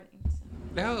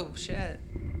No, shit.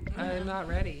 I'm not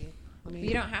ready.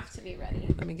 You don't have to be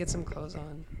ready. Let me get some clothes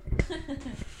on.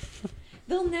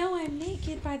 They'll know I'm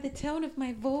naked by the tone of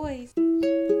my voice.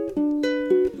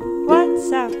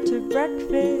 What's after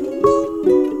breakfast?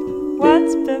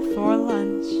 What's before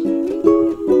lunch?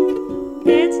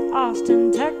 It's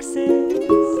Austin, Texas.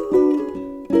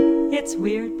 It's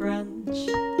Weird Brunch.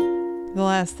 The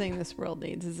last thing this world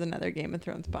needs is another Game of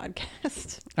Thrones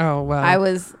podcast. Oh, well. I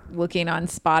was looking on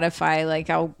Spotify, like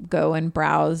I'll go and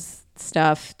browse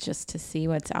stuff just to see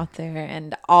what's out there.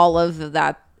 And all of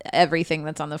that, everything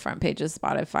that's on the front page of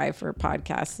Spotify for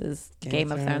podcasts is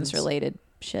Game of Thrones related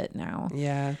shit now.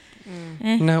 Yeah.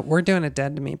 No, we're doing a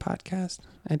Dead to Me podcast.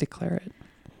 I declare it.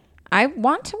 I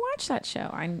want to watch that show.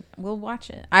 I will watch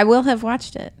it. I will have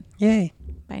watched it Yay.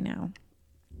 by now.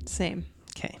 Same.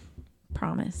 Okay.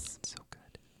 Promise. So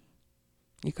good.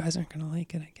 You guys aren't going to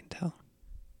like it, I can tell.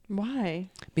 Why?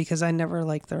 Because I never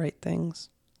like the right things.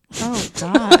 Oh,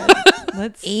 God.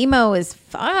 Let's Emo is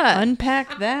fun.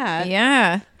 unpack that.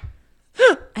 Yeah.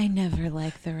 I never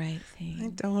like the right I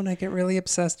thing. don't. I get really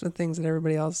obsessed with things that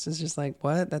everybody else is just like,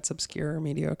 what? That's obscure or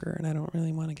mediocre, and I don't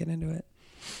really want to get into it.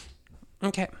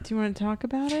 Okay. Do you want to talk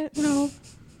about it? No,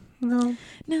 No,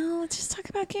 let's just talk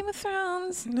about Game of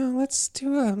Thrones. let's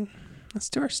do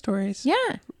our stories.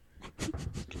 Yeah.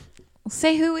 We'll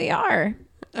say who we are.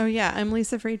 Oh, yeah. I'm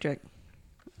Lisa Friedrich.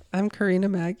 I'm Karina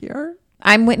Magyar.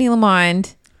 I'm Whitney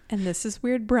Lamond. And this is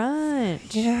Weird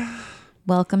Brunch. Yeah.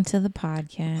 Welcome to the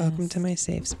podcast. Welcome to my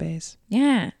safe space.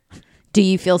 Yeah. Do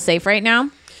you feel safe right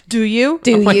now? Do you?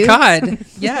 Do Oh my you? God.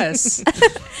 Yes.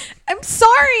 I'm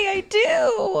sorry, I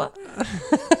do.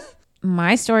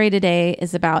 My story today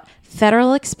is about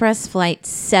Federal Express Flight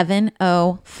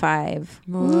 705.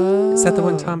 Is that the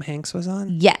one Tom Hanks was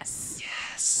on? Yes.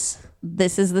 Yes.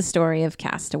 This is the story of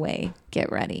Castaway.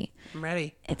 Get ready. I'm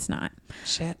ready. It's not.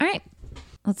 Shit. All right.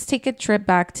 Let's take a trip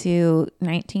back to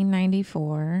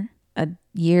 1994, a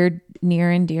year near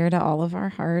and dear to all of our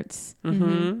hearts.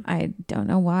 Mm-hmm. I don't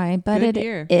know why, but Good it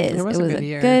year. is. It was a good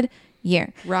year. good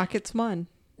year. Rockets won.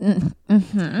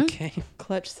 Mm-hmm. Okay.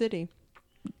 Clutch City.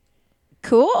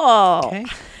 Cool. Okay.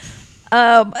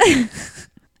 A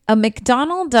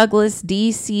McDonnell Douglas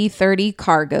DC-30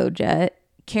 cargo jet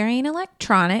carrying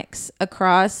electronics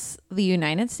across the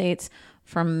United States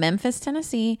from Memphis,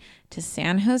 Tennessee to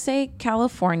San Jose,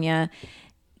 California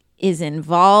is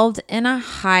involved in a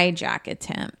hijack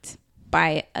attempt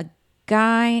by a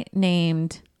guy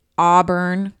named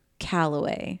Auburn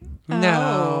Calloway,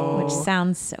 No. which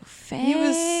sounds so fake. He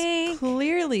was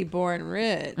clearly born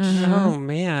rich. Oh,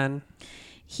 man.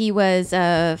 He was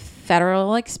a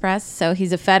Federal Express, so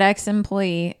he's a FedEx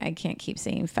employee. I can't keep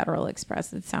saying Federal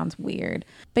Express. It sounds weird.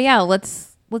 But yeah,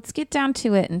 let's get down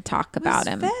to it and talk about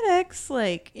him. FedEx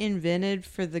like invented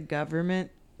for the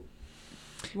government?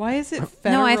 Why is it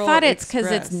Federal No, I thought it's because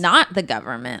Express? it's not the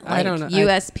government. Like I don't know.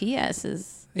 USPS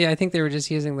is. Yeah, I think they were just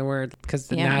using the word because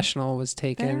the Yeah. national was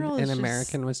taken Federal is and just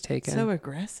American was taken. so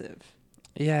aggressive.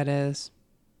 Yeah, it is.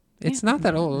 It's Yeah. not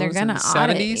that old. They're It was in gonna the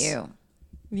audit 70s. you.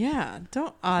 Yeah,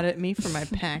 don't audit me for my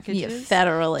packages. You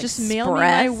Federal Just Express. mail me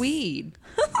my weed.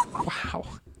 Wow.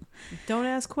 Don't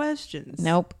ask questions.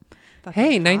 Nope. Fucking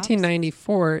Hey, cops.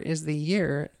 1994 is the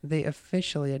year they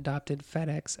officially adopted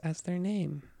FedEx as their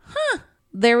name.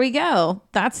 There we go.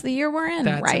 That's the year we're in,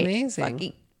 That's right?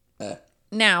 amazing.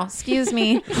 Now, excuse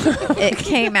me. It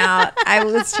came out. I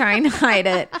was trying to hide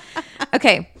it.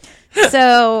 Okay.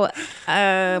 So,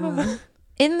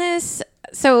 in this,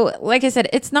 so like I said,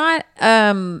 it's not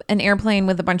an airplane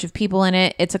with a bunch of people in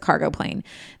it. It's a cargo plane.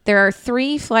 There are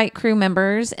 3 flight crew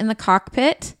members in the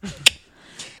cockpit.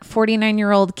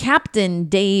 49-year-old Captain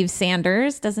Dave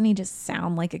Sanders. Doesn't he just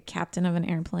sound like a captain of an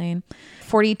airplane?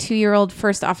 42-year-old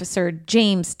First Officer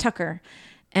James Tucker.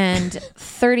 And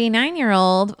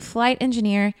 39-year-old Flight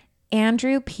Engineer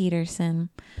Andrew Peterson.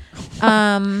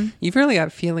 You've really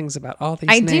got feelings about all these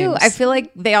I names. do. I feel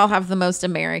like they all have the most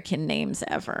American names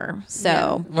ever.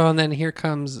 So, Well, and then here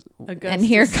comes... Augustus and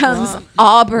here comes Slump.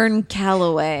 Auburn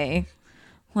Calloway.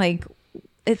 Like,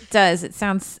 it does. It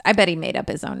sounds, I bet he made up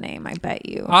his own name. I bet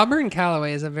you. Auburn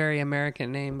Calloway is a very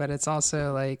American name, but it's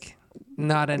also like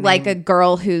not a Like a name.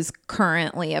 girl who's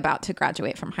currently about to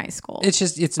graduate from high school.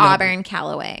 It's Auburn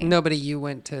Calloway. Nobody you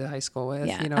went to high school with.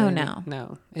 Yeah. You know Oh, what I mean? no.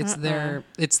 No. It's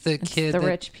it's the It's kid the that,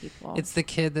 rich people. It's the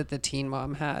kid that the teen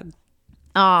mom had.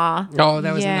 Aw. Oh,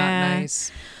 that was yeah. not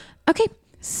nice. Okay. It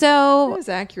So was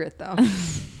accurate though.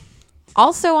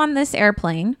 also on this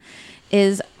airplane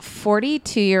is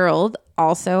 42-year-old,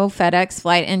 also FedEx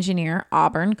flight engineer,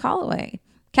 Auburn Calloway.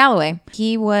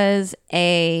 He was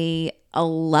a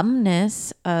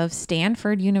alumnus of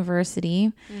Stanford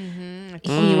University. Mm-hmm.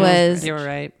 He was You were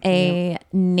right. a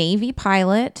Navy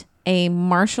pilot, a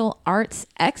martial arts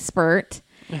expert,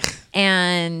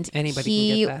 and Anybody he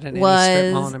can get that in any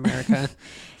strip mall in was America.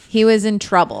 he was in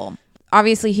trouble.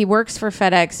 Obviously, he works for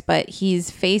FedEx, but he's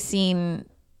facing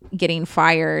getting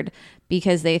fired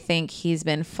because they think he's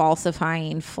been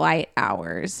falsifying flight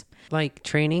hours. Like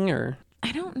training or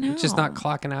I don't know. just not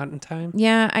clocking out in time?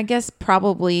 Yeah, I guess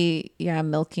probably,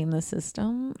 milking the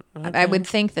system. I would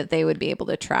think that they would be able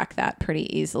to track that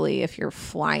pretty easily if you're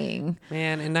flying.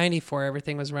 Man, in 94,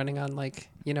 everything was running on like,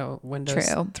 Windows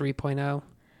True. 3.0.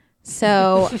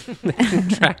 So,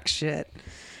 Track shit.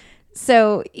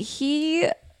 so he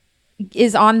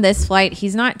is on this flight.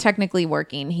 He's not technically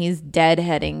working. He's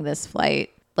deadheading this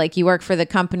flight. Like you work for the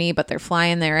company, but they're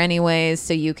flying there anyways,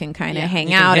 so you can kind of hang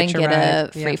you can out hitch and a get a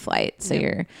ride. free Yeah. flight. So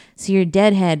you're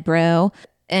deadhead, bro.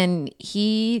 And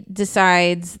he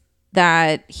decides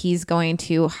that he's going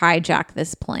to hijack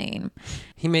this plane.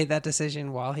 He made that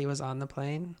decision while he was on the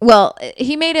plane. Well,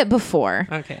 he made it before.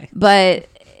 Okay. But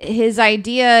his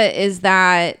idea is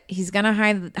that he's going to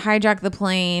hijack the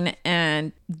plane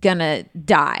and going to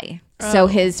die. So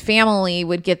his family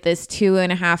would get this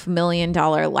 $2.5 million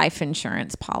life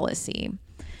insurance policy.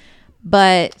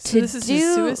 But So this is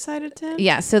his suicide attempt?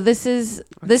 Yeah, so this is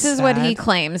what he sad.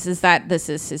 claims is that this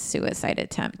is his suicide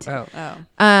attempt. Oh.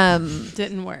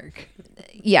 Didn't work.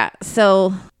 Yeah,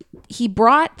 so he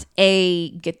brought a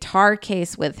guitar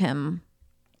case with him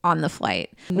on the flight.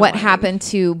 What happened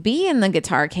to be in the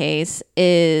guitar case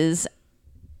is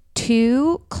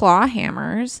 2 claw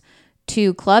hammers,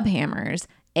 2 club hammers,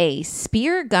 a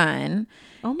spear gun,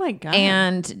 Oh my God.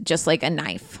 and just like a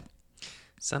knife,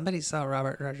 Somebody saw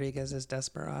Robert Rodriguez's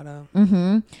Desperado.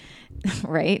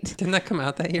 right? Didn't that come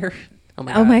out that year? Oh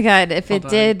my Oh my God. If Hold it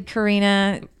on. did,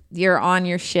 Karina, you're on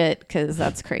your shit because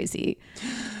that's crazy.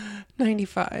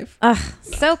 95.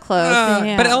 So close.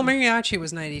 Yeah. But El Mariachi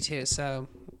was 92, so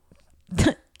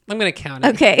I'm going to count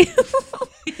it. Okay.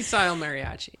 He saw El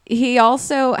Mariachi. He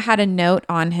also had a note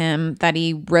on him that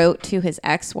he wrote to his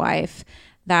ex-wife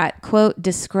that, quote,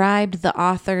 described the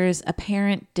author's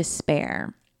apparent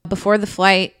despair. Before the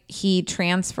flight, he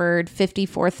transferred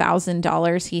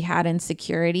 $54,000 he had in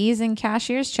securities and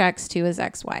cashier's checks to his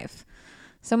ex-wife.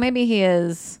 So maybe he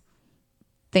is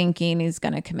thinking he's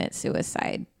going to commit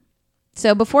suicide.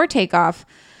 So before takeoff,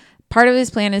 part of his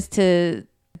plan is to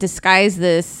disguise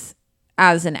this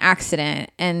as an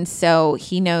accident. And so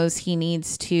he knows he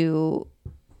needs to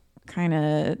kind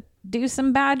of do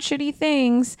some bad, shitty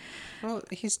things. Well,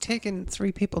 he's taken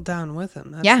 3 people down with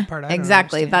him. That's Yeah, the part I don't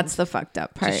exactly. understand. That's the fucked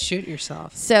up part. Just shoot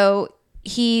yourself. So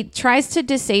he tries to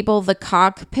disable the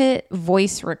cockpit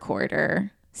voice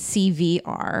recorder,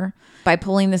 CVR, by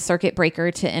pulling the circuit breaker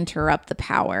to interrupt the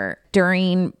power.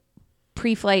 During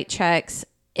pre-flight checks,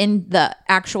 in the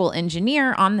actual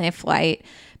engineer on the flight,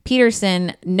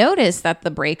 Peterson noticed that the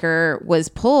breaker was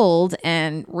pulled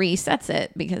and resets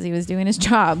it because he was doing his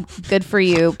job. Good for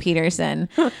you, Peterson.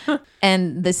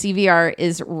 And the CVR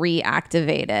is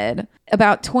reactivated.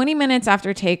 About 20 minutes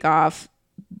after takeoff,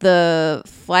 the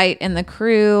flight and the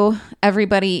crew,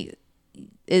 everybody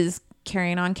is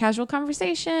carrying on casual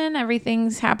conversation.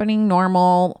 Everything's happening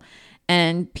normal,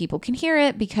 and people can hear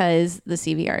it because the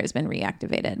CVR has been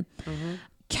reactivated.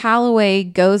 Calloway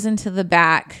goes into the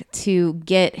back to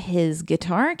get his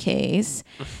guitar case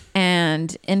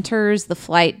and enters the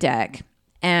flight deck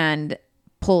and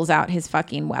pulls out his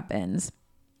fucking weapons.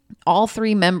 All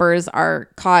 3 members are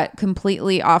caught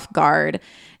completely off guard,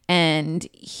 and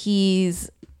he's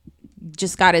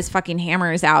just got his fucking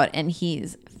hammers out and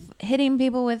he's hitting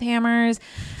people with hammers.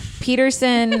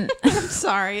 Peterson, I'm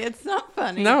sorry. It's not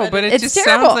funny. No, but it it's just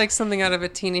terrible. sounds like something out of a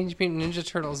Teenage Mutant Ninja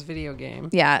Turtles video game.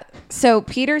 yeah. So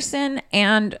Peterson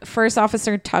and First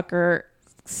Officer Tucker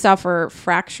suffer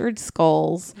fractured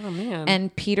skulls. Oh, man.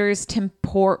 And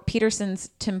Peterson's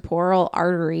temporal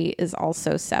artery is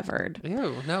also severed.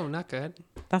 Ew, no, not good.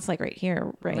 That's like right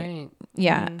here, right? Right.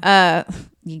 Yeah.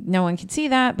 No one can see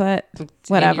that, but It's in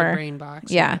whatever. your brain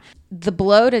box. Yeah. The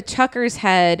blow to Tucker's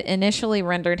head initially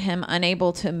rendered him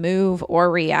unable to move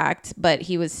or react, but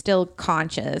he was still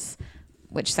conscious,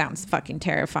 which sounds fucking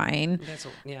terrifying.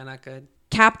 Yeah, not good.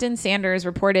 Captain Sanders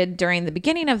reported during the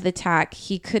beginning of the attack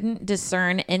he couldn't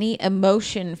discern any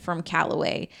emotion from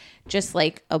Calloway, just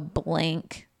like a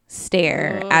blank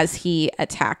stare as he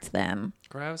attacked them.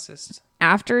 Grossest.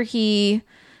 After he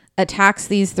attacks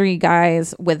these 3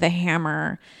 guys with a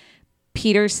hammer,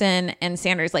 Peterson and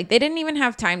Sanders, like, they didn't even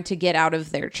have time to get out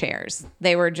of their chairs.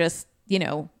 They were just,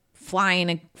 flying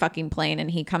a fucking plane, and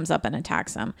he comes up and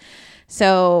attacks them.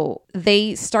 So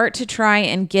they start to try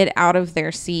and get out of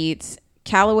their seats.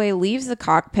 Calloway leaves the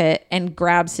cockpit and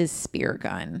grabs his spear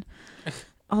gun.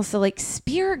 Also, like,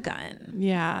 spear gun.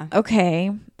 Yeah.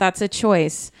 Okay, that's a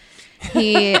choice.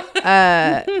 He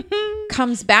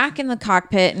comes back in the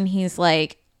cockpit and he's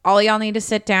like, all y'all need to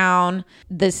sit down.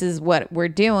 This is what we're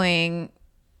doing.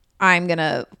 I'm going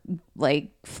to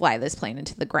like fly this plane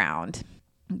into the ground.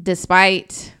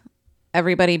 Despite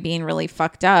everybody being really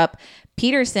fucked up,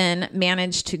 Peterson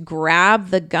managed to grab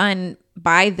the gun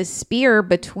by the spear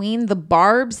between the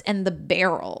barbs and the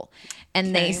barrel.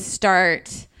 And they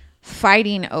start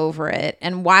fighting over it.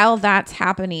 And while that's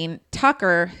happening,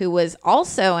 Tucker, who was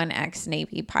also an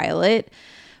ex-Navy pilot,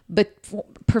 but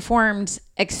performed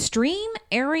extreme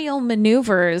aerial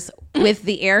maneuvers with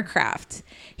the aircraft.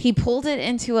 He pulled it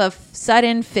into a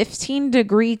sudden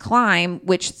 15-degree climb,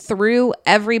 which threw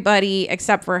everybody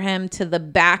except for him to the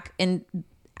back and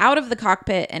out of the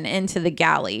cockpit and into the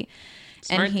galley.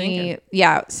 Smart thinking.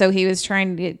 So he was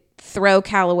trying to throw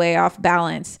Calloway off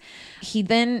balance. He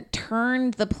then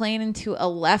turned the plane into a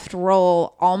left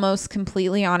roll almost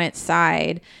completely on its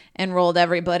side and rolled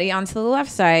everybody onto the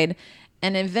left side.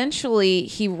 And eventually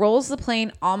he rolls the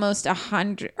plane almost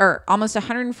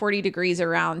 140 degrees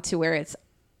around to where it's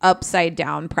upside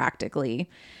down practically.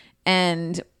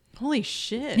 And Holy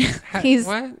shit. he's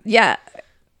What?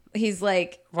 he's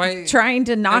like Why- trying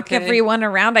to knock Okay. everyone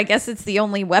around. I guess it's the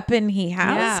only weapon he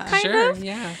has, Yeah. kind Sure, of.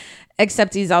 yeah.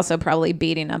 Except he's also probably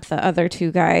beating up the other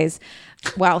two guys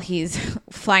while he's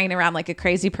flying around like a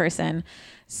crazy person.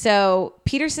 So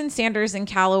Peterson, Sanders, and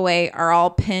Calloway are all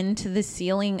pinned to the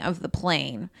ceiling of the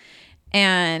plane.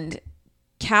 And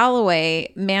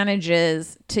Calloway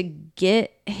manages to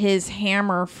get his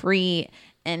hammer free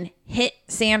and hit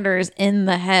Sanders in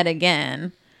the head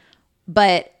again.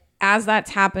 But as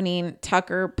that's happening,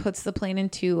 Tucker puts the plane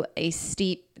into a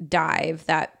steep dive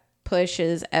that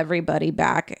pushes everybody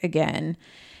back again.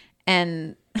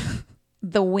 And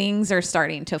the wings are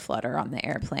starting to flutter on the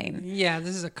airplane. Yeah,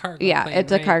 this is a cargo Yeah, plane,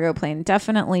 it's a right? cargo plane.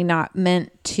 Definitely not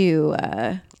meant to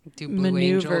Do Blue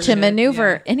Maneuver. Angel to shit.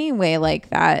 maneuver Yeah. anyway like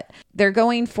that. They're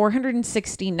going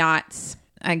 460 knots,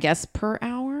 I guess, per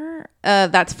hour.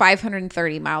 That's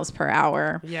 530 miles per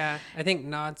hour. Yeah, I think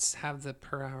knots have the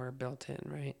per hour built in,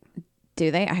 right?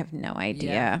 Do they? I have no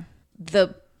idea. Yeah.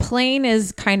 The plane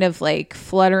is kind of like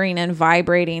fluttering and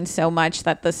vibrating so much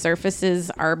that the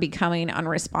surfaces are becoming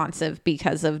unresponsive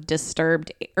because of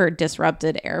disturbed or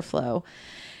disrupted airflow.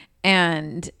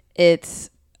 And it's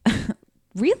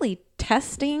really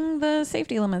testing the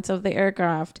safety limits of the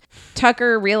aircraft.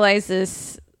 Tucker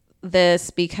realizes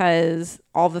this because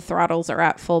all the throttles are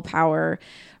at full power,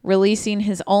 releasing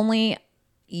his only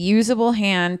usable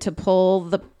hand to pull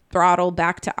the throttle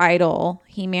back to idle.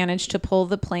 He managed to pull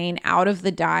the plane out of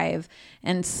the dive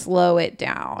and slow it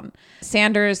down.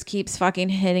 Sanders keeps fucking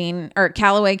hitting, or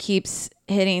Calloway keeps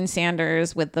hitting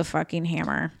Sanders with the fucking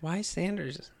hammer. Why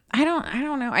Sanders? I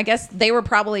don't know. I guess he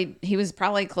was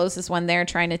probably closest one there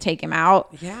trying to take him out.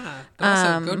 Yeah.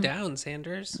 Also, go down,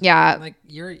 Sanders. Yeah. Like,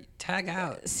 you're tag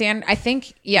out. I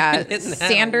think, yeah, Hitting that a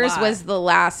Sanders lot. was the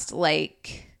last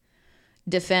like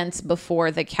defense before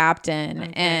the captain,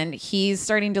 and he's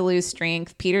starting to lose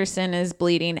strength. Peterson is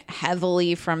bleeding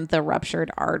heavily from the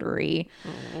ruptured artery.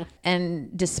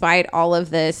 And despite all of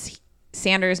this,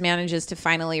 Sanders manages to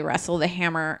finally wrestle the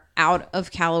hammer out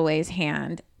of Calloway's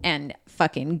hand and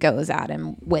fucking goes at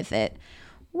him with it.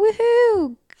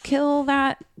 Woohoo! Kill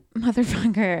that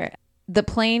motherfucker. The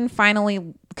plane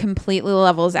finally completely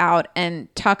levels out,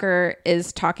 and Tucker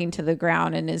is talking to the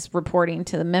ground and is reporting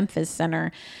to the Memphis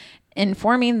Center,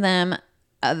 informing them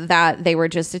that they were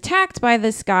just attacked by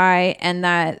this guy and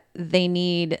that they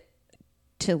need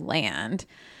to land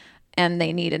and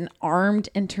they need an armed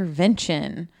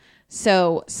intervention.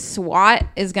 So SWAT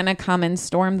is going to come and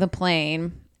storm the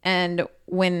plane. And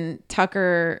when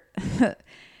Tucker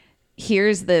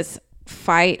hears this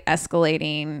fight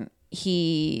escalating,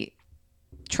 he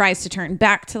tries to turn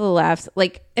back to the left.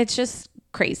 Like, it's just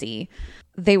crazy.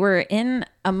 They were in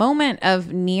a moment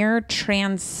of near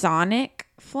transonic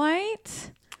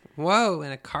flight. Whoa,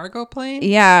 in a cargo plane?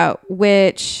 Yeah,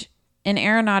 which in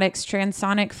aeronautics,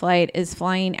 transonic flight is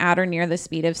flying at or near the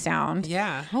speed of sound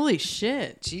Yeah. Holy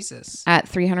shit. Jesus. at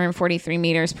 343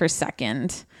 meters per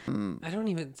second. I don't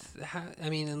even,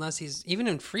 unless he's, even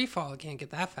in free fall, it can't get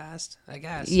that fast, I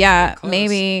guess. Yeah, Pretty close.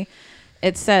 maybe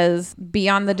it says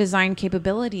beyond the design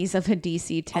capabilities of a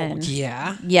DC-10. Oh,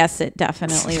 yeah. Yes, it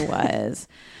definitely was.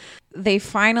 They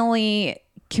finally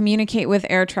communicate with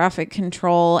air traffic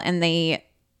control, and they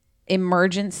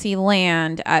emergency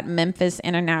land at Memphis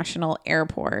International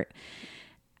Airport.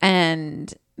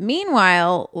 And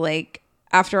meanwhile, like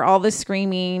after all the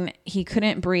screaming, he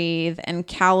couldn't breathe, and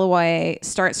Calloway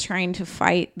starts trying to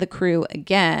fight the crew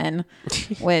again,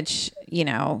 which, you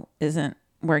know, isn't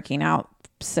working out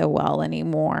so well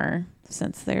anymore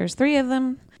since there's 3 of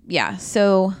them. Yeah,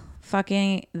 so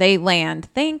fucking they land.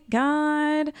 Thank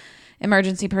God.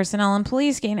 Emergency personnel and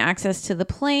police gain access to the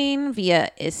plane via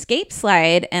escape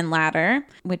slide and ladder,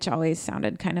 which always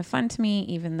sounded kind of fun to me,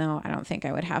 even though I don't think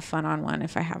I would have fun on one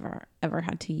if I ever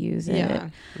had to use it. Yeah.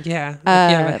 Yeah.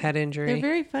 If you have a head injury. They're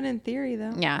very fun in theory,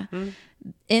 though. Yeah.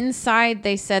 Inside,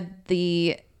 they said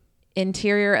the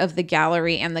interior of the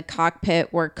gallery and the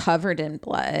cockpit were covered in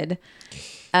blood.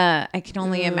 I can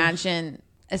only imagine,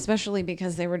 especially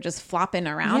because they were just flopping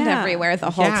around Yeah. everywhere the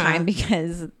whole time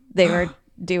because they were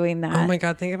doing that. Oh my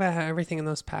God. Think about how everything in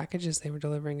those packages they were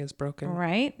delivering is broken.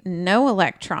 Right? No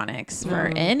electronics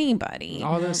for anybody.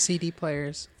 All those CD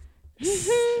players.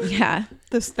 Yeah.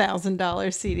 Those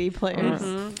 $1,000 CD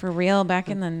players. For real, back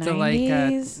in the 90s. The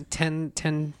like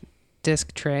 10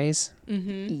 disc trays.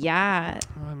 Yeah.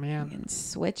 Oh man. And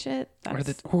switch it. Or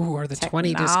That's the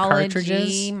 20 disc technology.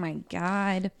 cartridges. My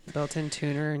God. Built-in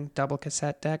tuner and double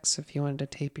cassette decks if you wanted to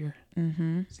tape your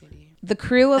CD. The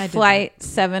crew of I did Flight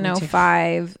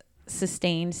 705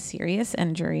 sustained serious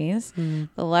injuries.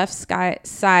 The left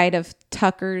side of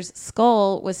Tucker's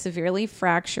skull was severely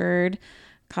fractured,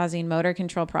 causing motor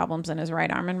control problems in his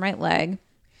right arm and right leg.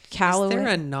 Is there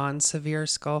a non-severe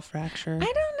skull fracture? I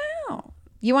don't know.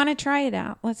 You want to try it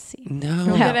out? Let's see. No.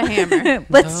 No. Get a hammer.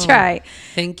 Let's No. try.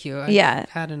 Thank you. I've Yeah.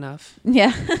 had enough.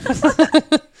 Yeah.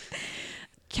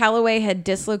 Calloway had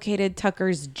dislocated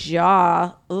Tucker's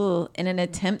jaw in an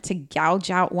attempt to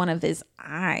gouge out one of his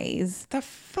eyes. The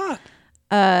fuck?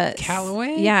 Uh,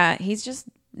 Calloway? Yeah, he's just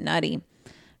nutty.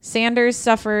 Sanders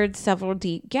suffered several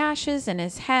deep gashes in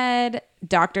his head.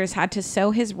 Doctors had to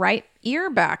sew his right ear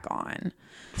back on.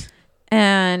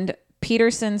 And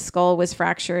Peterson's skull was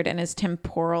fractured and his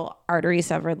temporal artery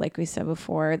severed, like we said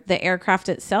before. The aircraft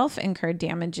itself incurred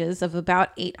damages of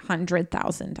about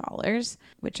 $800,000,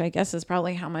 which I guess is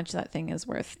probably how much that thing is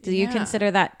worth. Do you Yeah.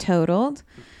 consider that totaled?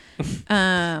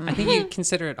 I think you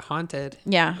consider it haunted.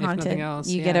 Yeah, If haunted. nothing else,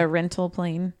 You get yeah. a rental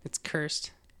plane. It's cursed.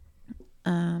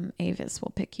 Avis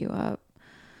will pick you up.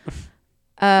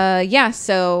 Yeah,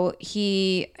 so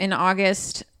in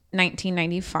August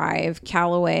 1995,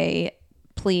 Calloway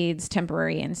pleads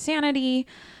temporary insanity,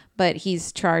 but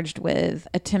he's charged with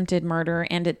attempted murder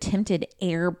and attempted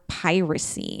air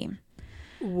piracy.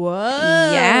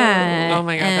 Whoa. Yeah. Oh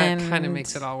my God, that kind of and-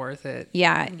 makes it all worth it.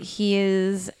 Yeah, he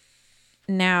is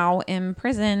now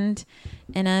imprisoned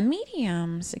in a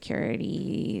medium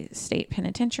security state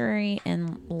penitentiary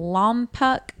in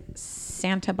Lompoc,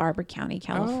 Santa Barbara County,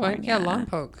 California. Oh, yeah,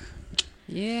 Lompoc.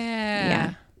 Yeah.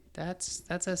 Yeah.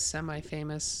 That's a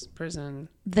semi-famous prison.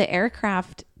 The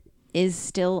aircraft is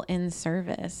still in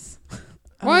service.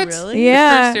 What? really?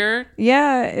 Yeah. First year?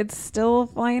 Yeah, it's still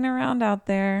flying around out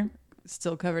there.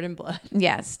 Still covered in blood.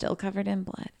 Yeah, it's still covered in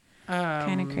blood. Oh,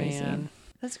 Kinda crazy. man.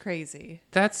 That's crazy.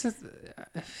 That's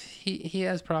he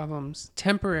has problems.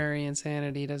 Temporary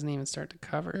insanity doesn't even start to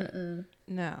cover it.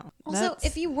 No. Also, That's-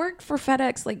 if you worked for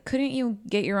FedEx, like, couldn't you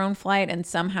get your own flight and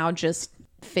somehow just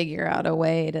figure out a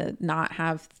way to not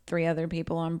have 3 other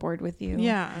people on board with you?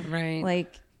 Yeah. Right.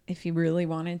 Like, if you really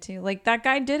wanted to. Like, that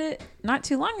guy did it not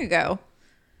too long ago.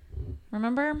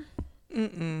 Remember?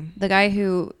 The guy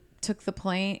who took the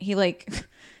plane, he, like,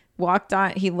 walked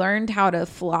on, he learned how to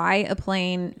fly a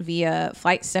plane via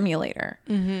Flight Simulator.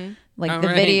 Like, Oh, the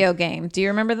right. video game. Do you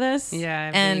remember this?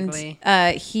 Yeah, And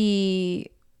vaguely.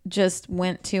 he just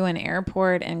went to an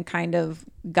airport and kind of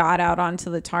got out onto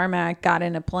the tarmac, got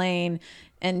in a plane,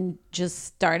 and just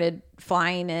started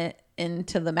flying it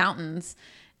into the mountains.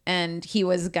 And he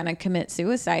was going to commit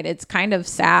suicide. It's kind of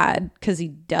sad because he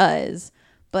does.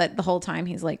 But the whole time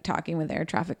he's like talking with air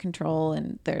traffic control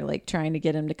and they're like trying to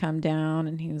get him to come down.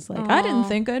 And he was like, I didn't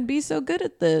think I'd be so good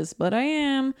at this, but I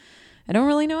am. I don't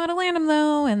really know how to land him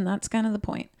though. And that's kind of the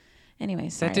point. Anyway,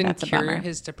 sorry, that didn't that's a cure bummer.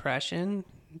 his depression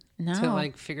No, to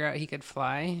like figure out he could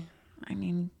fly. I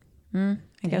mean, I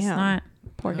guess Damn. not.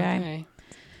 Poor guy. Okay.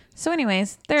 So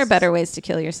anyways, there are better ways to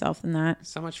kill yourself than that.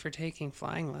 So much for taking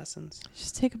flying lessons.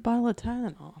 Just take a bottle of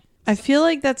Tylenol. I feel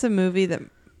like that's a movie that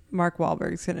Mark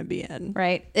Wahlberg's going to be in.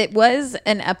 Right. It was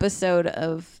an episode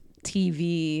of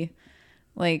TV,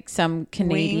 like some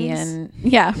Canadian.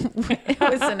 Yeah. It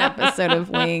was an episode of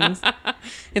Wings.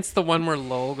 It's the one where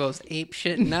Lowell goes ape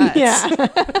shit nuts. Yeah.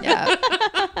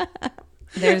 Yeah.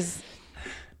 There's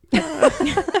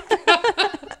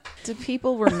Do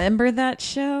people remember that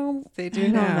show? They do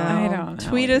now. I don't know.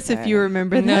 Tweet us if you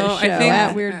remember that No, show I think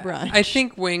at Weird Brunch. I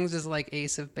think Wings is like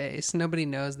Ace of Base. Nobody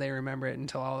knows they remember it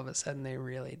until all of a sudden they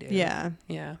really do. Yeah.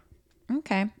 Yeah.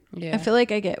 Okay. Yeah. I feel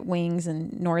like I get Wings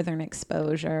and Northern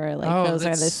Exposure. Like Oh, those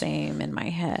are the that's- same in my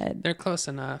head. They're close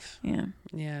enough. Yeah.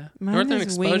 Yeah. Mine Northern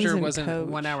is Wings Exposure and wasn't a Coach.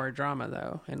 1 hour drama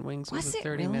though, and Wings was Was a it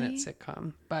 30-minute really?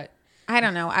 sitcom. But I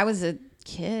don't know. I was a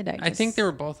kid. I think they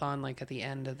were both on like at the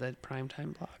end of the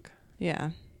primetime block.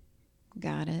 Yeah.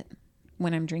 got it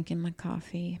when I'm drinking my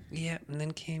coffee. Yeah, and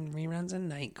then came reruns of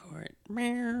Night Court.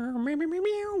 Meow, meow, meow,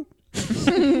 meow,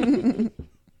 meow.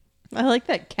 I like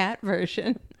that cat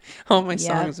version. All my Yep.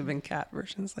 songs have been cat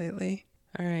versions lately.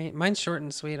 All right, mine's short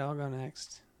and sweet. I'll go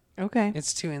next. Okay.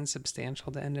 It's too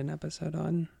insubstantial to end an episode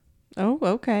on. Oh,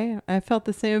 okay. I felt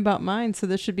the same about mine, so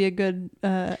this should be a good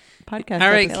podcast.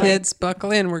 All right, episode. kids,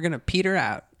 buckle in. We're going to peter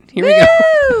out. Here we go.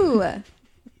 Woo!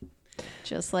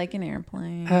 Just like an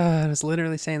airplane. I was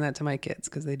literally saying that to my kids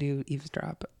because they do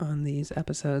eavesdrop on these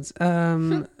episodes.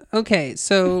 Okay,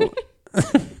 so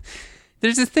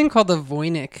there's this thing called the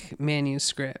Voynich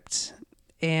manuscript,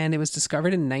 and it was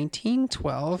discovered in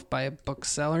 1912 by a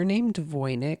bookseller named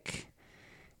Voynich,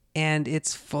 and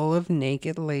it's full of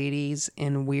naked ladies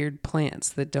and weird plants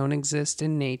that don't exist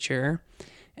in nature,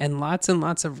 and lots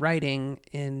of writing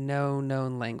in no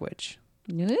known language.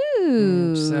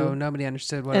 Ooh. So nobody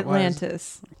understood what Atlantis.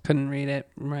 it was. Couldn't read it.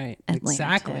 Right.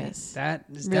 Exactly. Atlantis. That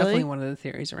is Really? definitely one of the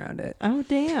theories around it. Oh,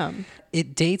 damn.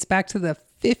 It dates back to the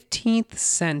 15th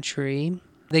century.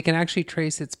 They can actually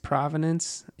trace its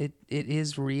provenance. It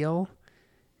is real.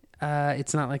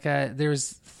 It's not like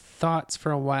there's thoughts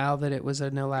for a while that it was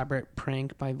an elaborate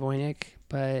prank by Voynich,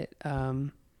 but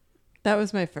That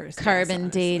was my first guess, Carbon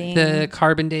honestly. dating. the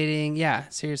carbon dating, yeah,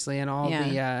 seriously, and all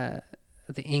Yeah.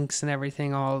 the inks and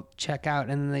everything all check out,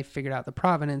 and then they figured out the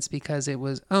provenance because it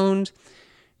was owned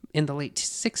in the late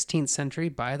 16th century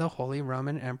by the Holy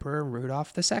Roman Emperor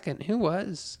Rudolph II, who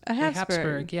was A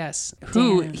Habsburg. yes,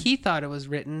 who Damn. he thought it was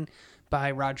written by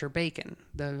Roger Bacon,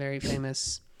 the very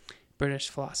famous British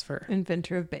philosopher.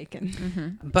 Inventor of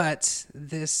bacon. But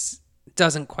this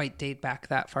doesn't quite date back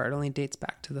that far. It only dates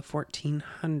back to the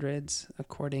 1400s,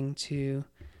 according to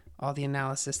all the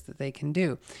analysis that they can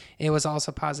do. It was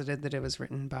also posited that it was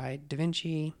written by Da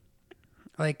Vinci.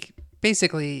 Like,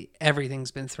 basically,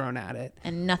 everything's been thrown at it.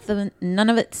 And none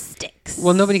of it sticks.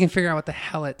 Well, nobody can figure out what the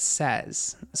hell it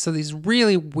says. So these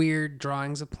really weird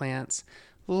drawings of plants,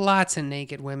 lots of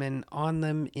naked women on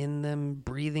them, in them,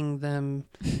 breathing them,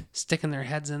 sticking their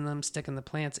heads in them, sticking the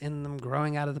plants in them,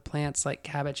 growing out of the plants like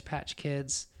Cabbage Patch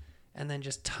Kids, and then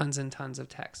just tons and tons of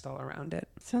text all around it.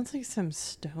 Sounds like some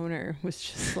stoner was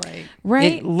just like,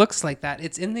 right? It looks like that.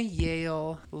 It's in the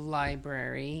Yale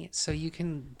Library, so you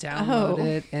can download Oh.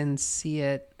 it and see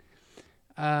it.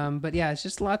 But yeah, it's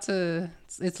just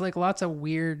it's like lots of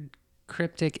weird,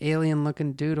 cryptic,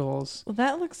 alien-looking doodles. well,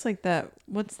 that looks like that.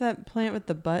 What's that plant with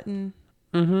the button?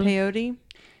 Mm-hmm. Peyote?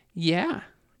 Yeah,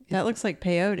 That looks like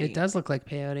peyote. it does look like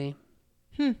peyote.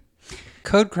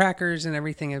 Code crackers and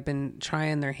everything have been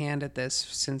trying their hand at this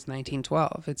since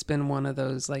 1912. It's been one of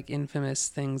those like infamous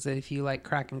things that if you like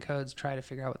cracking codes, try to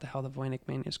figure out what the hell the Voynich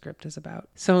manuscript is about.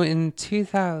 So in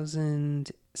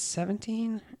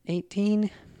 2017, 18,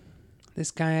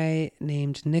 this guy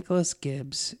named Nicholas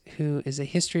Gibbs, who is a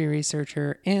history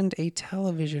researcher and a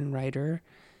television writer,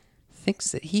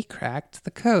 thinks that he cracked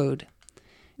the code.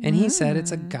 And he said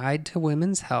it's a guide to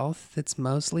women's health that's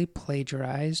mostly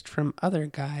plagiarized from other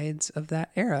guides of that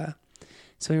era.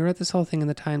 So he wrote this whole thing in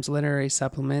the Times Literary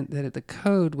Supplement that the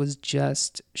code was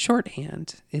just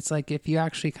shorthand. It's like if you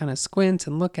actually kind of squint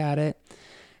and look at it,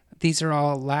 these are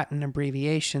all Latin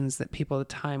abbreviations that people at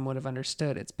the time would have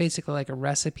understood. It's basically like a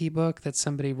recipe book that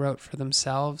somebody wrote for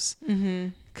themselves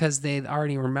because they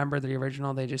already remembered the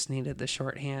original. They just needed the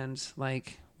shorthand,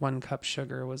 like 1 cup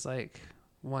sugar was like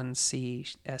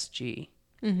 1C SG,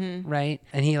 right?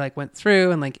 And he like went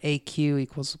through and like AQ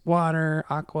equals water,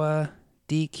 aqua,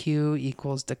 DQ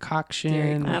equals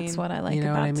decoction. That's what I like You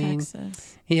know about what I mean?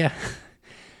 Texas. Yeah.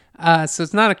 So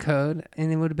it's not a code,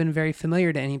 and it would have been very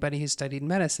familiar to anybody who studied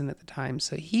medicine at the time.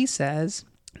 So he says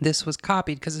this was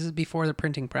copied because this is before the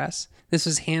printing press. This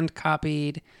was hand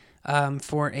copied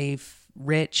for a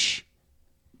rich,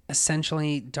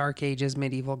 essentially Dark Ages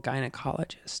medieval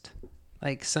gynecologist.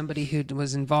 Like somebody who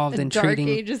was involved A in Dark treating.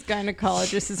 Ages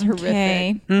gynecologist is horrific.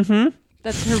 Okay. Mm-hmm.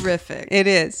 That's horrific. It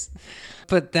is.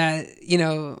 But that,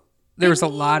 there was a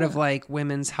lot of like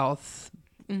women's health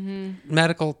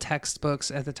medical textbooks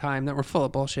at the time that were full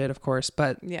of bullshit, of course,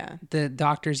 but Yeah. the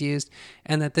doctors used,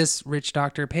 and that this rich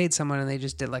doctor paid someone and they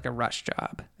just did like a rush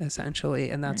job, essentially.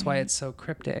 And that's why it's so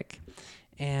cryptic.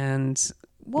 and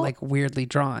Well- like weirdly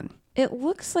drawn. It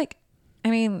looks like,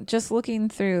 I mean, just looking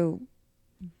through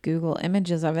Google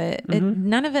images of it,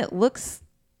 none of it looks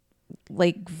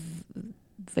like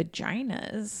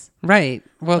vaginas. Right.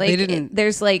 Well, Like, they didn't.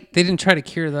 there's like, They didn't try to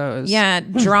cure those. yeah,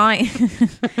 drawing.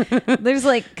 There's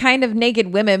like kind of naked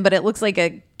women, but it looks like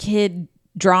a kid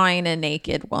drawing a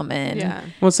naked woman. Yeah.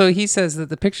 Well, so he says that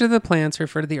the picture of the plants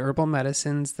refer to the herbal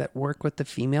medicines that work with the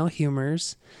female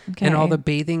humors, and all Okay. the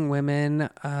bathing women.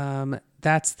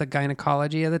 That's the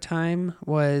gynecology of the time.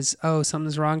 Was, oh,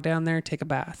 something's wrong down there, take a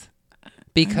bath.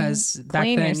 Because back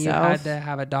Clean then you yourself. had to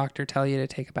have a doctor tell you to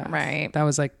take a bath. Right. That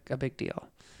was like a big deal.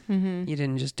 Mm-hmm. You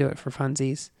didn't just do it for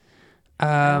funsies.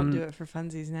 I don't do it for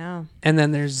funsies now. And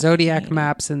then there's zodiac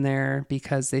maps in there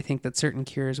because they think that certain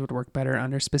cures would work better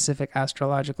under specific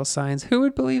astrological signs. Who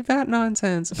would believe that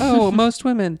nonsense? Oh, most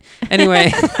women.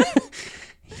 Anyway,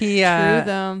 he True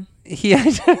though. he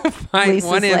identified Lisa's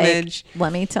one like, image.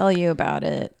 let me tell you about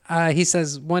it. He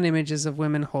says one image is of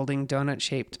women holding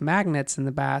donut-shaped magnets in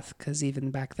the bath because even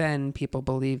back then people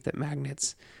believed that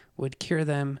magnets would cure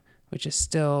them, which is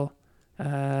still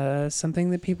something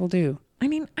that people do. I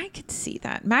mean, I could see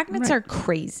that. Magnets Right. are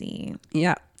crazy.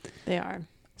 Yeah. They are.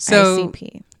 So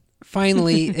ICP.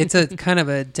 finally, it's a kind of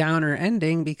a downer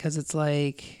ending because it's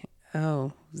like,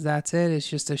 oh, that's it. It's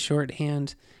just a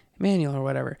shorthand manual or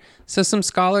whatever. So some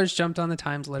scholars jumped on the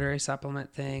Times Literary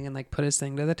Supplement thing and like put his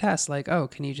thing to the test. Like, oh,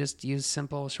 can you just use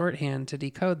simple shorthand to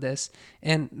decode this?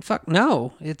 And fuck,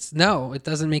 no, it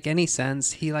doesn't make any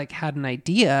sense. He like had an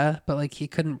idea, but like he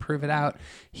couldn't prove it out.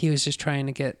 He was just trying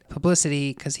to get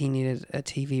publicity because he needed a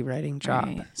TV writing job.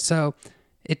 Right. So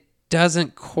it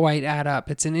doesn't quite add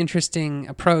up. It's an interesting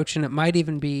approach, and it might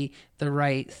even be the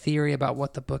right theory about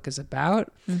what the book is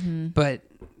about, but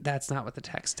that's not what the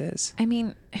text is. I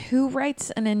mean, who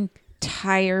writes an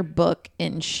entire book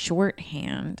in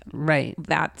shorthand? Right.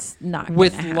 That's not gonna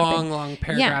With happen. long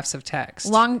paragraphs of text.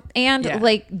 Long and Yeah.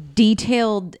 like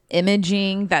detailed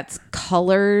imaging that's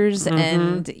colors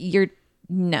and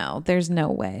there's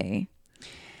no way.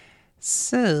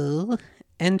 So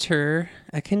enter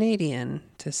a Canadian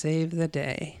to save the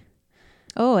day.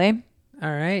 Oh, eh?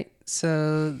 All right.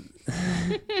 So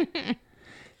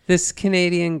this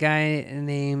Canadian guy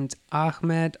named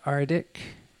Ahmed Ardik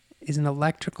is an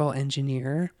electrical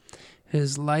engineer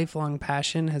whose lifelong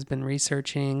passion has been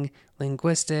researching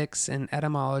linguistics and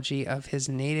etymology of his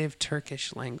native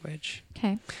Turkish language.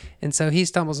 Okay. And so he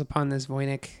stumbles upon this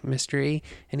Voynich mystery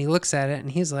and he looks at it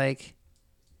and he's like,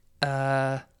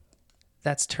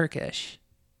 that's Turkish.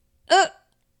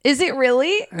 Is it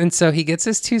really? And so he gets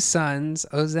his two sons,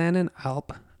 Ozan and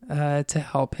Alp, to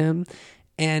help him.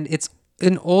 And it's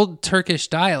an old Turkish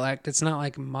dialect. It's not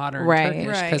like modern Right. Turkish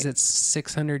Right. because it's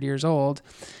 600 years old.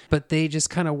 But they just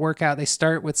kind of work out. They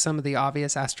start with some of the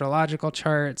obvious astrological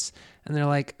charts. And they're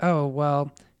like, oh,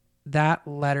 well, that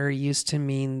letter used to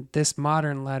mean this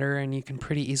modern letter. And you can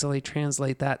pretty easily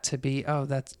translate that to be, oh,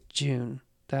 that's June.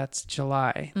 That's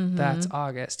July. That's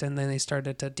August. And then they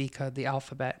started to decode the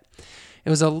alphabet. It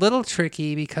was a little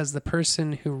tricky because the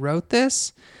person who wrote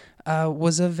this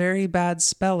was a very bad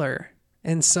speller.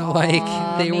 And so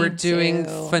they were me doing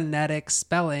too. phonetic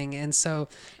spelling. And so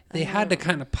they had to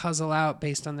kind of puzzle out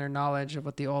based on their knowledge of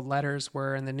what the old letters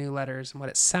were and the new letters and what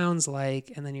it sounds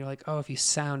like. And then you're like, oh, if you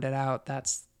sound it out,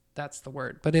 that's the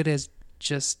word. But it is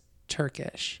just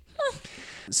Turkish.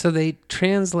 So they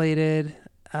translated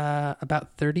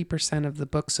about 30% of the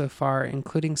book so far,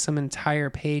 including some entire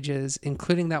pages,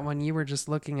 including that one you were just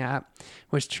looking at,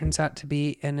 which turns out to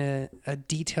be a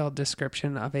detailed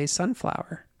description of a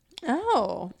sunflower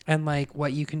Oh. and like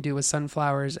what you can do with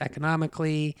sunflowers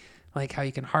economically, like how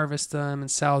you can harvest them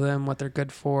and sell them, what they're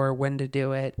good for, when to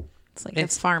do it. It's like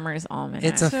It's- a farmer's almanac.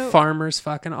 It's a So- farmer's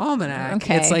fucking almanac.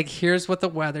 Okay. It's like, here's what the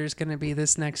weather's going to be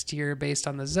this next year based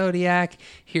on the zodiac.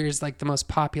 Here's like the most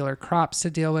popular crops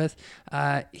to deal with.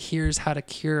 Here's how to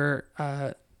cure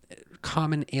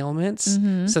common ailments.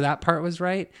 So that part was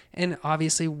right. And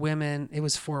obviously women, it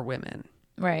was for women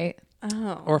right.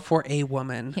 Oh. or for a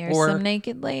woman Here's or some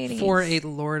naked ladies. for a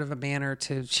lord of a manor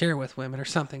to share with women or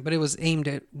something. But it was aimed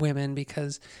at women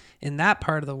because in that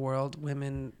part of the world,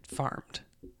 women farmed.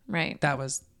 right. That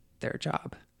was their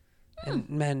job. And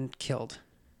men killed.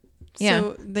 Yeah.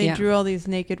 So they Yeah. drew all these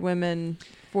naked women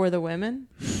for the women?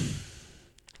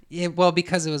 Well,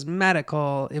 because it was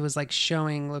medical, it was like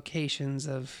showing locations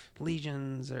of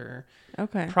lesions or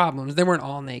Okay. problems. They weren't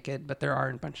all naked, but there are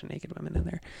a bunch of naked women in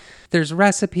there. There's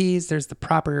recipes. There's the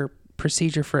proper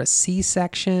procedure for a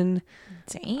C-section.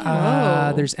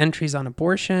 Damn. There's entries on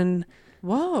abortion.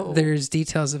 Whoa. There's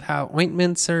details of how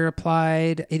ointments are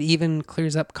applied. It even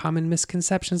clears up common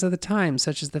misconceptions of the time,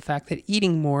 such as the fact that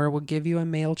eating more will give you a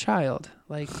male child.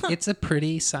 Like, it's a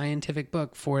pretty scientific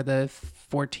book for the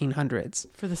 1400s.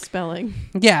 For the spelling.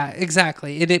 Yeah,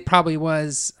 exactly. It probably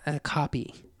was a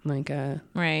copy,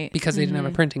 Right. because they didn't have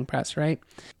a printing press, right?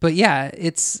 But yeah,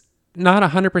 it's not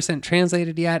 100%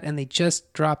 translated yet, and they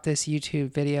just dropped this YouTube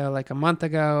video like a month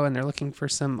ago, and they're looking for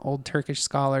some old Turkish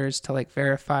scholars to like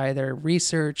verify their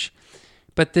research.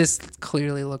 But this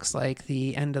clearly looks like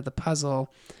the end of the puzzle.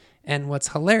 And what's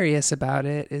hilarious about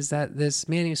it is that this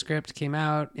manuscript came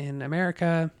out in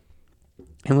America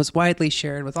and was widely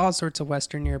shared with all sorts of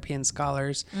Western European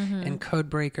scholars and code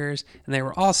breakers, and they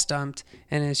were all stumped,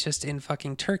 and it's just in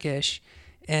fucking Turkish,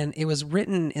 and it was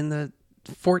written in the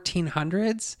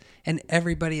 1400s, and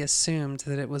everybody assumed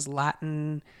that it was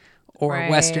Latin or Right.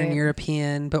 Western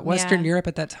European, but Western Yeah. Europe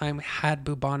at that time had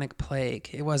bubonic plague.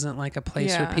 It wasn't like a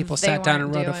place where Yeah, people they sat down and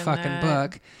weren't wrote a doing fucking that.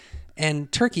 book.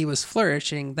 And Turkey was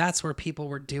flourishing. That's where people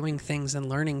were doing things and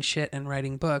learning shit and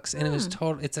writing books. And it was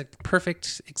it's a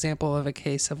perfect example of a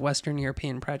case of Western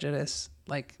European prejudice,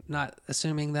 like not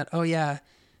assuming that, oh yeah,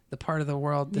 the part of the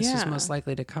world this is Yeah. most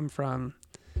likely to come from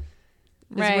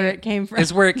Is where Right. it came from.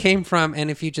 is where it came from. And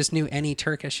if you just knew any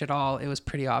Turkish at all, it was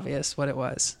pretty obvious what it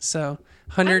was. So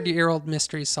 100-year-old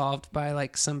mystery solved by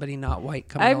like somebody not white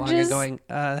coming I'm along just- and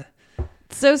going,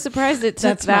 So surprised it took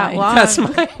That's that mine. long. that's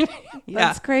mine. Yeah.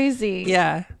 That's crazy.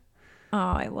 Yeah. Oh,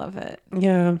 I love it.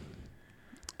 Yeah.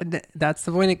 That's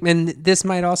the point. And this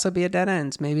might also be a dead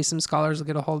end. Maybe some scholars will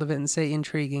get a hold of it and say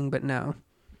intriguing, but no.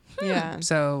 Yeah.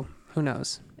 So who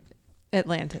knows?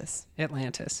 Atlantis.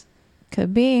 Atlantis.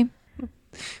 Could be.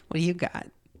 What do you got?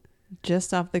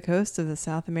 Just off the coast of the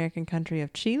South American country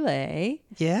of Chile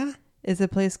Yeah. is a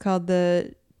place called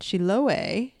the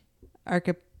Chiloé I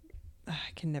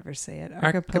can never say it.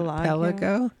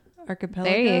 Archipelago. Archipelago.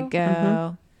 There you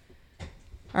go.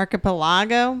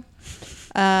 Archipelago.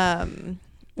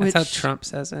 That's how Trump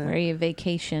says Where it. you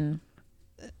vacation.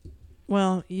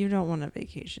 Well, you don't want a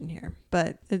vacation here,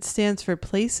 but it stands for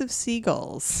Place of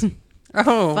Seagulls.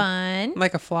 Oh, Fun.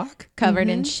 like a flock? Covered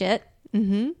in shit.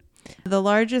 Mm-hmm. The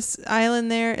largest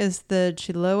island there is the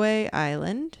Chiloé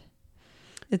Island.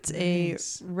 It's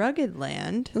Nice. a rugged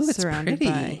land Ooh, it's surrounded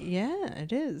pretty. by. Yeah,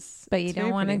 it is. But you It's don't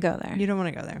very want to pretty. go there. You don't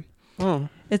want to go there. Oh,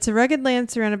 It's a rugged land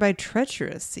surrounded by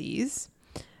treacherous seas.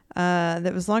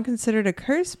 That was long considered a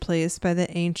cursed place by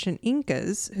the ancient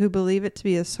Incas, who believe it to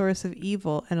be a source of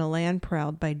evil and a land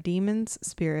prowled by demons,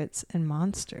 spirits, and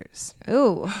monsters.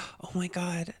 Ooh. oh my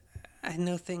God. I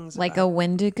know things Like about a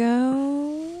Wendigo?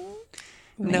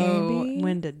 No. Maybe?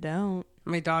 When to don't.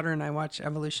 My daughter and I watch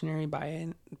evolutionary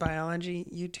biology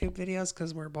YouTube videos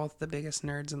because we're both the biggest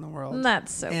nerds in the world.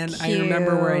 That's so And cute. I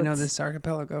remember where I know this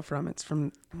archipelago from. It's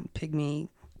from pygmy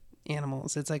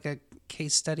animals. It's like a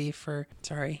case study for,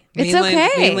 It's okay.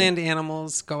 mainland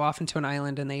animals go off into an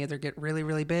island and they either get really,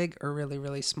 really big or really,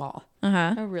 really small.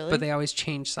 Uh-huh. Oh, really? But they always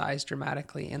change size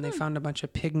dramatically. And they found a bunch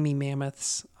of pygmy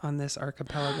mammoths on this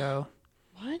archipelago.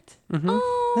 What?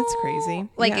 Oh, That's crazy.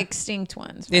 Like Yeah. extinct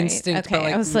ones, right? Instinct, Okay, but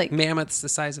like, I was like, mammoths the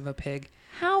size of a pig.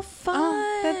 how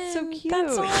fun. that's so cute.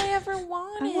 That's all I ever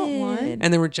wanted. want one.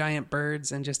 And there were giant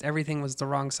birds and just everything was the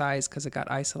wrong size because it got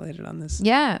isolated on this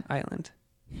Yeah. island.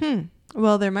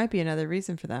 Well, there might be another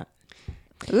reason for that.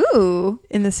 Ooh.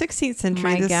 In the 16th century,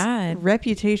 My this God.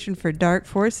 reputation for dark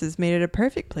forces made it a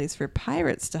perfect place for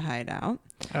pirates to hide out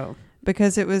Oh.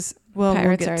 because it was, well, we'll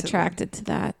Pirates get are to attracted to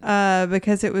that. that.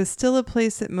 Because it was still a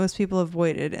place that most people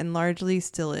avoided and largely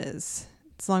still is.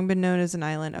 It's long been known as an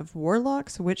island of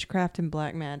warlocks, witchcraft, and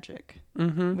black magic,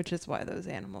 Mm-hmm. which is why those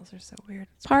animals are so weird.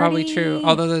 Probably true.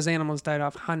 Although those animals died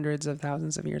off hundreds of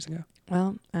thousands of years ago.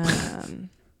 Well,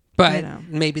 But You know.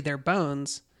 maybe their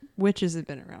bones, witches have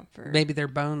been around for maybe their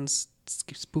bones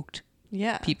spooked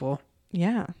yeah, people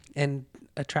yeah. and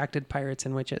attracted pirates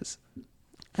and witches.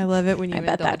 I love it when you. I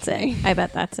bet indulge that's me. it. I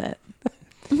bet that's it.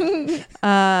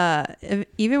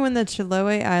 Even when the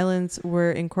Chiloé Islands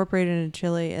were incorporated into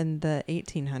Chile in the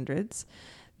 1800s,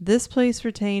 this place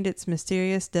retained its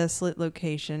mysterious, desolate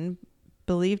location,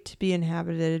 believed to be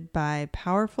inhabited by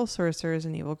powerful sorcerers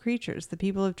and evil creatures. The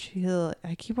people of Chile.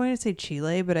 I keep wanting to say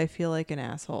Chile, but I feel like an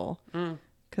asshole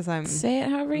because I'm. Say it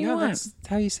however you No, want. that's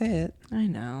how you say it. I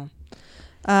know.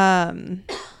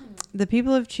 The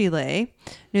people of Chile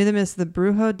knew them as the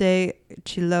Brujo de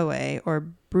Chiloé or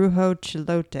Brujo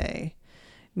Chilote,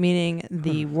 meaning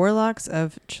the warlocks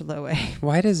of Chiloé.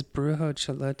 Why does brujo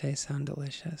chilote sound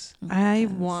delicious? I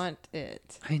want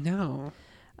it. I know.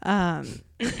 Um,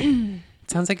 It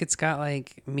sounds like it's got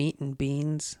like meat and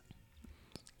beans.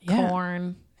 yeah.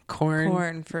 Corn.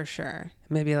 corn, for sure.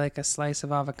 maybe like a slice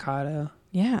of avocado.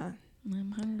 Yeah.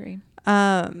 I'm hungry.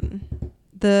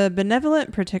 The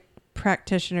benevolent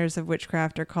practitioners of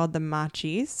witchcraft are called the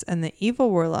machis, and the evil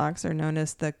warlocks are known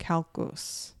as the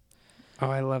calcus. Oh,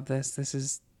 I love this. This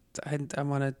is, I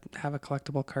want to have a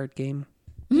collectible card game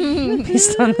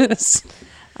based on this.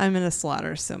 I'm going to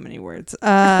slaughter so many words.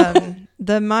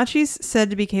 The machis said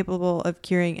to be capable of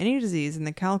curing any disease, and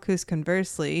the calcus,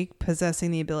 conversely,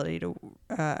 possessing the ability to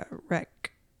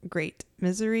wreak great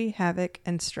misery, havoc,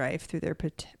 and strife through their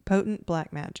potent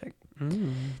black magic.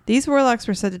 These warlocks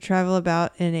were said to travel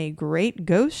about in a great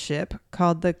ghost ship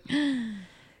called the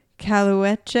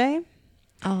Calueche.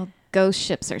 Oh, ghost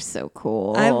ships are so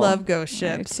cool. I love ghost Me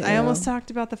ships. too. I almost talked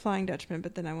about the Flying Dutchman,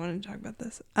 but then I wanted to talk about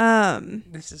this.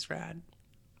 This is rad.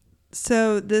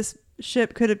 So this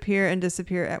ship could appear and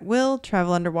disappear at will,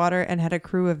 travel underwater, and had a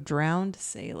crew of drowned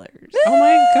sailors. Oh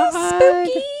my god!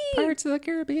 Spooky! Pirates of the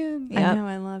Caribbean. Yep. I know,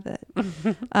 I love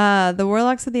it. The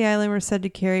warlocks of the island were said to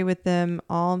carry with them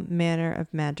all manner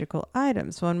of magical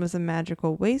items. One was a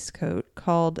magical waistcoat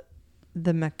called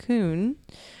the Macoon,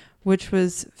 which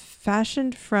was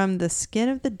fashioned from the skin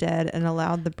of the dead and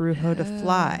allowed the brujo to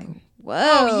fly. Whoa.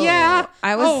 Oh yeah.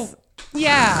 I was.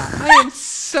 Yeah, I am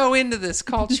so into this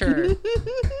culture.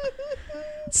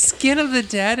 Skin of the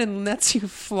dead and lets you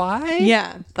fly?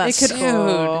 Yeah. That's it could,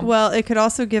 cool. Well, it could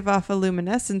also give off a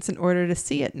luminescence in order to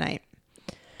see at night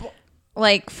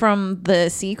Like from the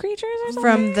sea creatures or something?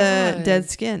 from the God. dead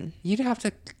skin. You'd have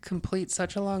to complete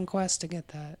such a long quest to get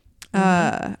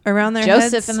that. Around their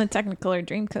Joseph heads. and the Technicolor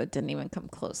Dreamcoat didn't even come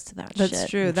close to that That's shit.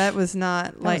 true. That was not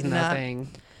That was lighting up. nothing.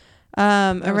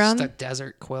 That was Around just a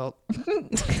desert quilt.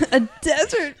 a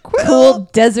desert quilt. Cool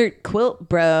desert quilt,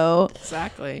 bro.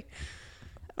 Exactly.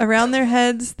 Around their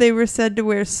heads, they were said to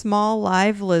wear small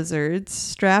live lizards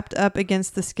strapped up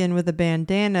against the skin with a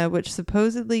bandana, which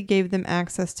supposedly gave them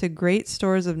access to great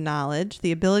stores of knowledge,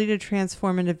 the ability to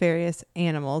transform into various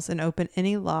animals, and open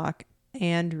any lock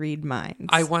and read minds.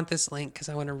 I want this link because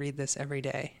I want to read this every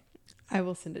day. I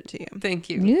will send it to you. Thank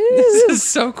you. Yes. This is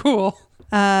so cool.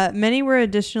 Many were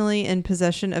additionally in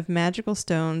possession of magical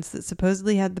stones that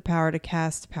supposedly had the power to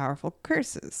cast powerful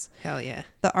curses. Hell yeah.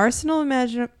 The arsenal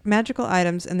of magical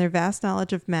items and their vast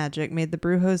knowledge of magic made the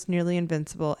brujos nearly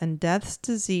invincible, and deaths,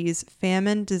 disease,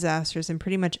 famine, disasters, and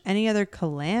pretty much any other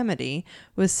calamity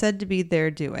was said to be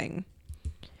their doing.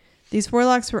 These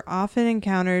warlocks were often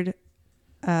encountered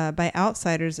by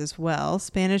outsiders as well.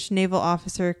 Spanish naval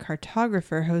officer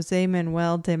cartographer Jose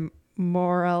Manuel de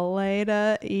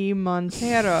Moraleda y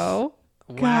Montero.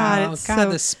 Wow. it's God,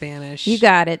 so- the Spanish. You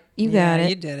got it. You Yeah, got it.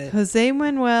 You did it. Jose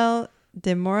Manuel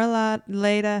de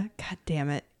Moraleda, god damn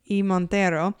it, y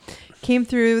Montero, came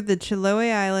through the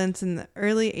Chiloé Islands in the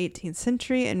early 18th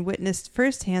century and witnessed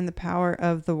firsthand the power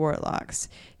of the warlocks.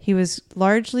 He was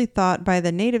largely thought by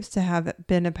the natives to have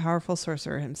been a powerful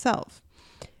sorcerer himself.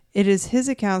 It is his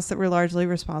accounts that were largely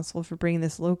responsible for bringing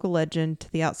this local legend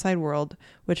to the outside world,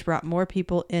 which brought more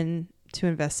people in to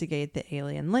investigate the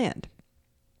alien land.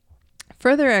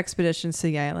 Further expeditions to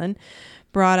the island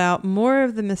brought out more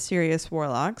of the mysterious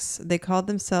warlocks. They called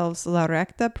themselves La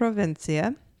Recta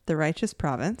Provincia, the righteous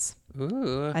province.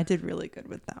 Ooh. I did really good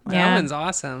with that one. Yeah. That one's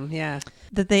awesome. Yeah.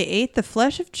 That they ate the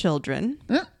flesh of children,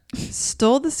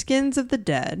 stole the skins of the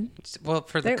dead, Well,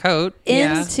 for the They're coat.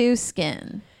 Yeah. Into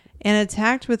skin. and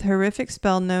attacked with horrific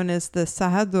spell known as the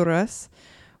Sahaduras,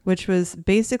 which was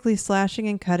basically slashing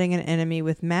and cutting an enemy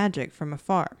with magic from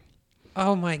afar.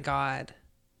 Oh my God.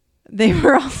 They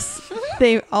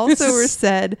also were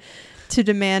said to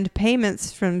demand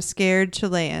payments from scared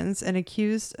Chileans and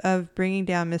accused of bringing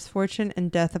down misfortune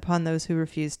and death upon those who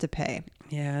refused to pay.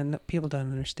 Yeah, no, people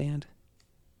don't understand.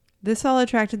 This all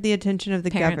attracted the attention of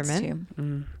the Parents government.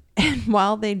 too. And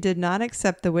while they did not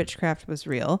accept the witchcraft was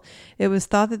real, it was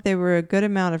thought that there were a good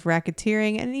amount of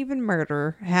racketeering and even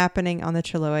murder happening on the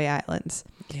Chiloé Islands.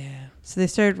 Yeah. So they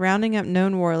started rounding up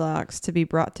known warlocks to be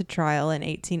brought to trial in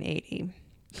 1880.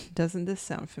 Doesn't this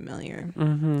sound familiar?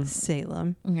 Mm-hmm.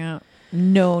 Salem. Yeah.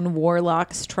 Known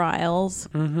warlocks trials.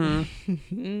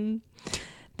 Mm-hmm.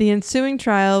 The ensuing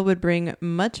trial would bring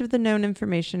much of the known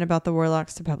information about the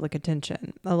warlocks to public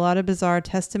attention. A lot of bizarre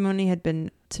testimony had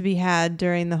been to be had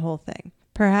during the whole thing.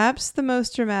 Perhaps the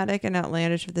most dramatic and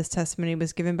outlandish of this testimony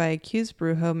was given by accused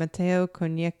brujo Mateo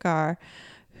Coñecar,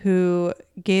 who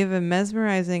gave a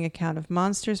mesmerizing account of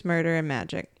monsters, murder, and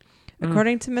magic.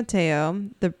 According to Mateo,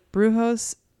 the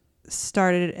brujos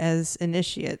started as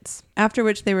initiates, after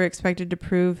which they were expected to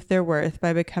prove their worth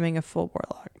by becoming a full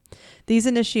warlock. These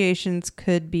initiations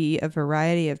could be a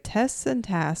variety of tests and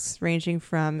tasks ranging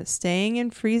from staying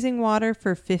in freezing water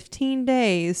for 15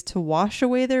 days to wash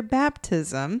away their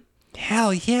baptism,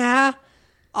 Hell yeah.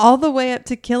 all the way up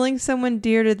to killing someone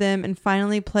dear to them and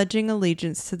finally pledging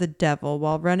allegiance to the devil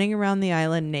while running around the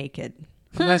island naked.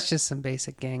 Well, that's just some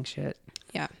basic gang shit.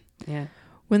 Yeah. Yeah.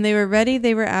 When they were ready,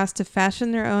 they were asked to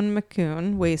fashion their own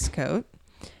macoun waistcoat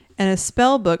and a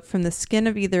spell book from the skin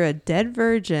of either a dead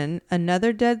virgin,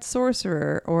 another dead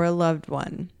sorcerer, or a loved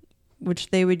one, which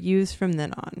they would use from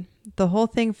then on. The whole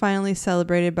thing finally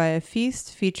celebrated by a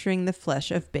feast featuring the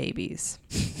flesh of babies.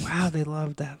 Wow, they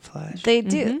love that flesh. They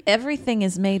do. Everything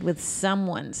is made with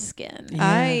someone's skin. Yeah.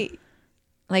 I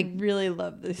Like really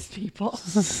love these people.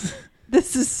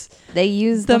 This is they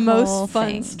use the whole most fun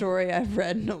thing. story I've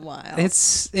read in a while.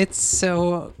 It's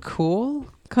so cool.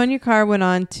 Konyakar went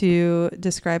on to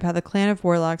describe how the clan of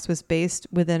warlocks was based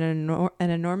within an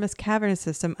enormous cavern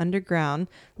system underground,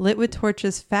 lit with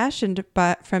torches fashioned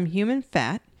from human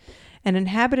fat, and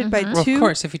inhabited by Well, two of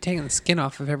course, if you're taking the skin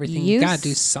off of everything, you gotta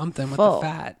do something with the Useful.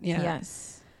 fat. Yeah. Yes.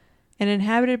 and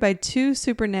inhabited by two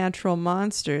supernatural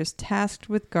monsters tasked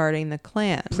with guarding the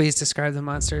clan. Please describe the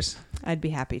monsters. I'd be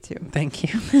happy to. Thank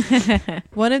you.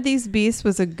 One of these beasts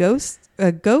was a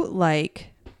goat-like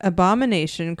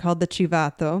abomination called the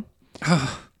Chivato,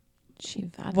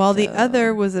 Chivato. while the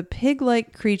other was a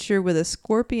pig-like creature with a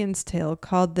scorpion's tail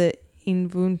called the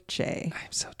Invunche.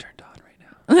 I'm so turned on right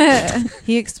now.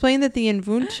 He explained that the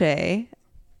Invunche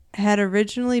had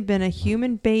originally been a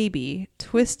human baby,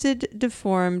 twisted,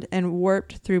 deformed, and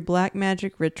warped through black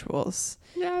magic rituals.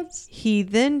 Yes. He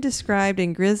then described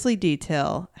in grisly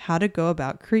detail how to go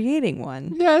about creating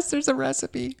one, Yes, there's a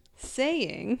recipe.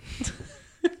 saying,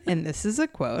 and this is a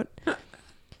quote,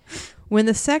 "When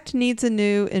the sect needs a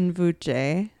new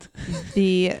Invunche,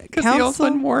 the Because the old council,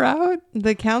 one wore out.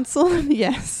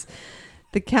 yes,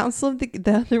 the council of the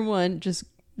other one just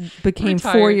became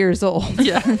Retired. 4 years old."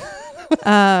 Yeah.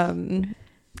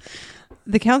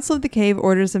 The Council of the Cave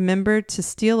orders a member to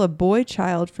steal a boy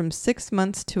child from 6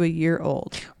 months to a year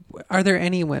old. Are there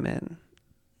any women?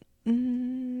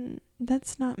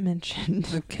 That's not mentioned.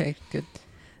 Okay, good.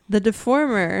 The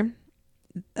Deformer,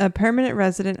 a permanent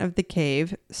resident of the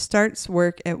cave, starts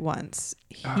work at once.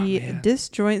 He Oh, man.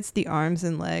 disjoints the arms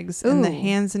and legs and the Ooh.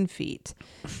 hands and feet,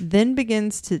 then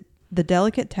begins the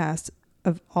delicate task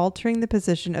of altering the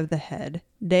position of the head.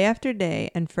 Day after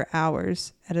day and for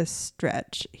hours at a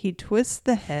stretch, he twists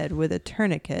the head with a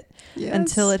tourniquet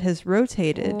until it has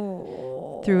rotated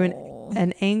through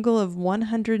an angle of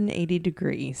 180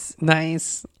 degrees.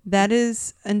 Nice. That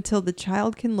is until the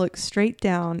child can look straight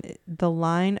down the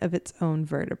line of its own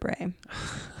vertebrae.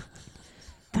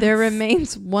 There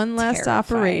remains one last terrifying.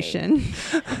 operation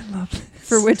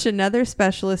for which another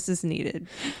specialist is needed.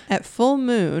 At full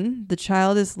moon, the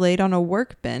child is laid on a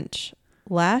workbench,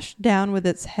 lashed down with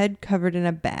its head covered in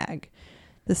a bag.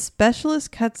 The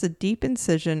specialist cuts a deep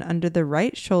incision under the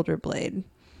right shoulder blade.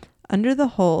 Under the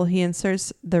hole, he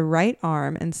inserts the right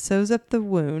arm and sews up the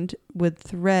wound with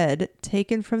thread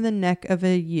taken from the neck of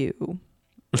a ewe.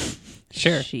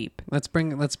 Sure. Sheep. Let's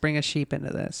bring a sheep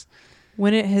into this.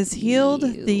 When it has healed,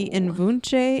 the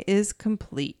Invunche is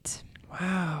complete.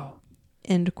 Wow.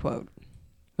 End quote.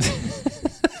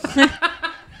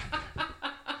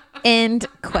 End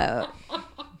quote.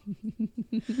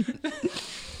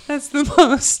 That's the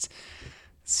most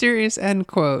serious end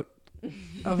quote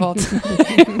of all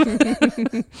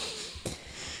time.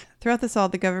 Throughout this all,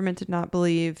 the government did not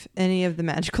believe any of the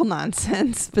magical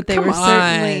nonsense, but they Come were on.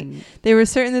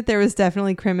 certain that there was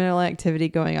definitely criminal activity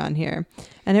going on here,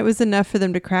 and it was enough for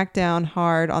them to crack down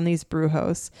hard on these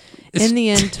brujos. In the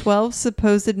end, 12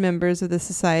 supposed members of the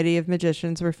Society of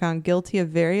Magicians were found guilty of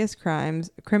various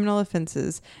criminal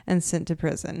offenses, and sent to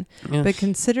prison. Yeah. But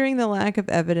considering the lack of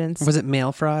evidence, Was it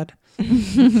mail fraud?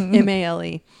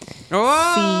 MALE.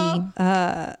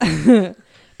 Oh!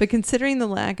 But considering the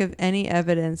lack of any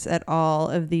evidence at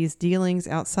all of these dealings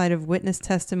outside of witness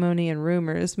testimony and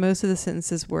rumors, most of the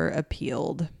sentences were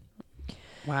appealed.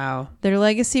 Wow. Their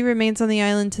legacy remains on the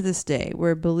island to this day,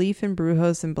 where belief in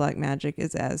brujos and black magic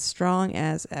is as strong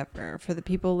as ever. For the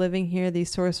people living here,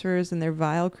 these sorcerers and their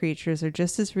vile creatures are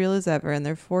just as real as ever, and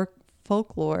their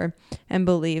folklore and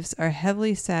beliefs are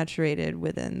heavily saturated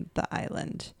within the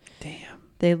island. Damn.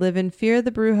 They live in fear of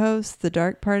the brujos. The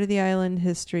dark part of the island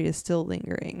history is still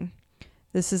lingering.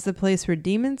 This is the place where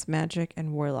demons, magic,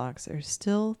 and warlocks are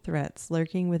still threats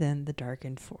lurking within the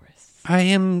darkened forests. I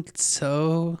am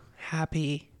so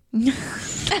happy.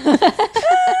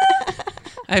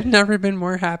 I've never been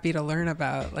more happy to learn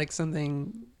about like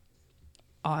something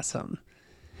awesome.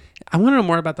 I want to know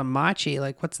more about the Machi.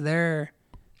 Like, what's their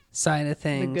side of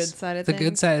things. good side of the good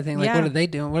things? side of things. Like, Yeah. what are they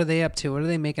doing? What are they up to? What are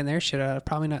they making their shit out of?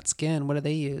 Probably not skin. What do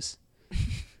they use?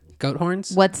 Goat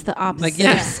horns? What's the opposite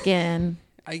yeah. of skin?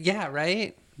 Yeah,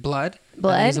 right? Blood? Are they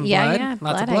Blood? using Yeah, blood? yeah. Lots of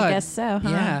Blood, I blood. guess so, huh?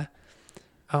 Yeah.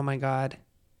 Oh my God.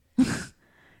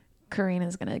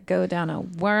 Karina's going to go down a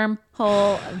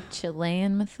wormhole of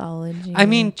Chilean mythology. I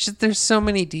mean, just, there's so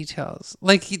many details.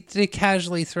 Like, they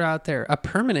casually throw out there a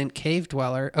permanent cave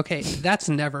dweller. Okay, that's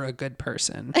never a good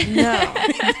person. No.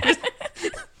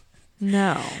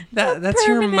 No. That's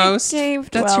your permanent most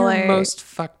cave that's your dweller. most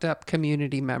fucked up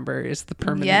community member is the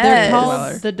permanent Yes. They're cave called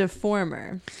dweller. the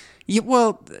deformer. Yeah,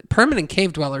 well, permanent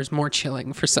cave dweller is more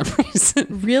chilling for some reason.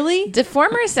 Really?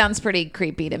 Deformer sounds pretty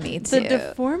creepy to me, too. The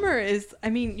deformer is, I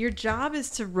mean, your job is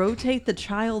to rotate the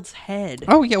child's head.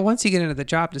 Oh yeah, once you get into the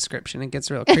job description, it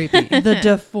gets real creepy. The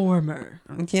deformer.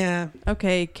 Yeah,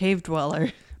 Okay, cave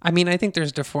dweller. I mean, I think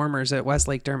there's deformers at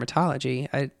Westlake Dermatology.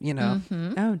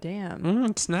 Oh,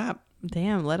 damn. Snap.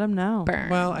 Damn, let them know. Burn.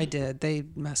 Well, I did. They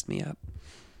messed me up.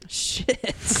 Shit.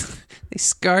 They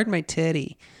scarred my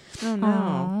titty. Oh,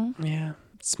 no. Yeah,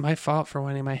 it's my fault for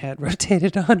wanting my head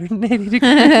rotated 180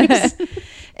 degrees.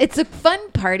 It's a fun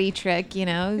party trick, you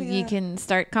know. Yeah. You can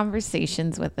start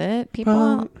conversations with it.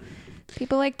 People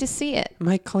like to see it.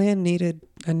 My clan needed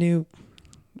a new,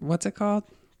 what's it called?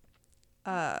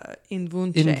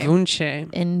 Invunche. Invunche.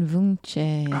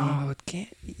 Invunche. Oh,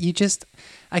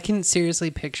 I can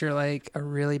seriously picture like a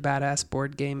really badass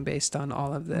board game based on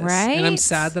all of this. And I'm Right?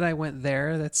 sad that I went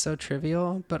there. That's so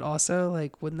trivial. But also,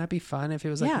 like, wouldn't that be fun if it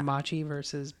was like Yeah. Machi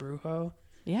versus Brujo?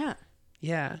 Yeah,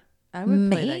 Yeah. I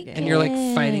would play that Make game. And you're like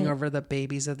fighting Yeah. over the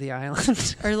babies of the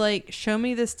island. Or like, show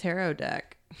me this tarot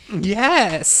deck.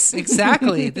 Yes,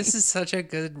 exactly. This is such a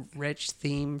good, rich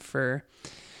theme for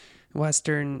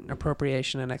Western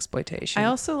appropriation and exploitation. I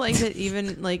also like that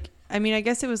even like, I mean, I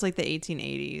guess it was like the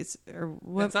 1880s or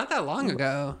what? It's not that long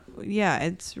ago. Yeah,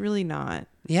 it's really not.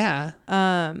 Yeah.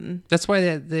 Um, That's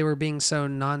why they were being so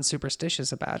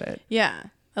non-superstitious about it. yeah,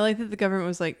 I like that the government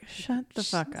was like, shut the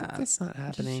fuck up. That's not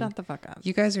happening. Just shut the fuck up.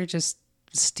 You guys are just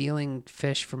stealing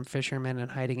fish from fishermen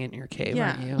and hiding it in your cave,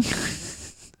 Yeah. aren't you?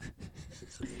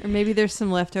 Or maybe there's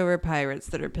some leftover pirates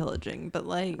that are pillaging, but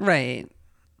like, Right.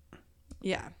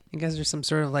 yeah, You guys are some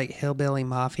sort of like hillbilly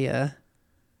mafia.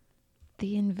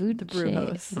 The Invunche. The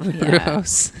Brujos. Yeah.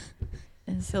 Gross.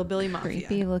 Is hillbilly mafia.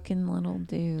 creepy looking little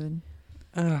dude.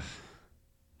 Ugh.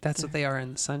 That's what they are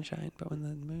in the sunshine. But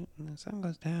when the sun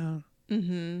goes down,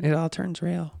 Mm-hmm. it all turns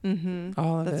real. Mm-hmm.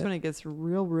 All of That's it. when it gets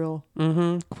real.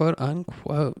 Mm-hmm. Quote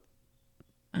unquote.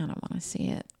 I don't want to see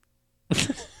it.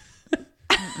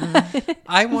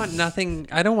 I want nothing.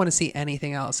 I don't want to see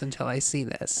anything else until I see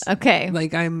this. Okay.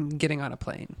 Like I'm getting on a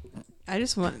plane. I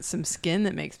just want some skin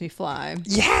that makes me fly.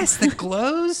 Yes, the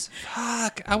glows.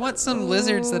 Fuck. I want some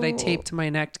lizards that I tape to my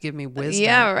neck to give me wisdom.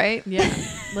 Yeah, right. Yeah.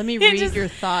 Let me read just your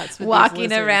thoughts. With these Walking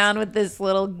lizards. around with this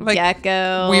little Like,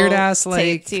 gecko, weird ass, like,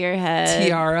 taped to your head.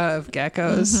 Tiara of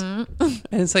geckos.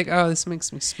 And it's like, oh, this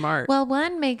makes me smart. Well,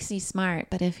 one makes you smart,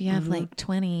 but if you have like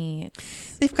 20,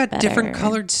 it's They've got different better.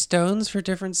 colored stones for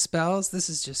different spells. This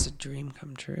is just a dream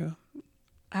come true.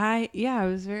 I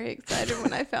was very excited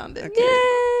when I found it.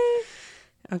 yay!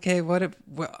 Okay,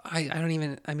 I don't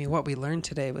even, I mean, what we learned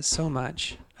today was so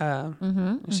much.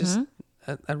 It's just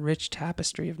a rich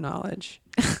tapestry of knowledge.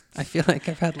 I feel like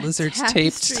I've had lizards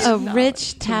Tapestry. taped. A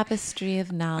rich tapestry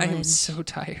of I knowledge. am so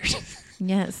tired.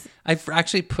 Yes. I've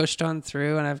actually pushed on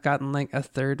through and I've gotten like a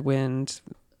third wind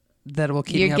that will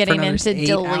keep me You're up getting for another into 8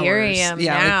 delirium hours.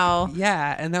 Yeah, now.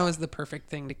 yeah, and that was the perfect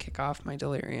thing to kick off my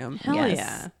delirium. Hell Yes.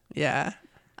 yeah. Yeah.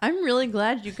 I'm really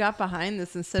glad you got behind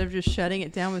this instead of just shutting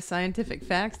it down with scientific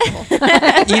facts the whole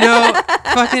time. You know,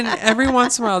 fucking every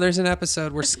once in a while there's an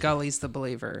episode where Scully's the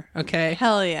believer, okay?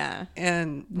 Hell yeah.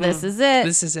 And This is it.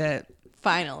 This is it.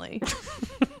 Finally.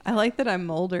 I like that I'm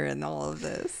Mulder in all of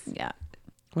this. Yeah.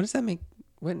 What does that make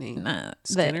Whitney? The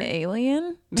Skinner?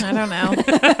 alien? I don't know.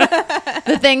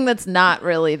 The thing that's not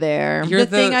really there. You're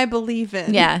the thing I believe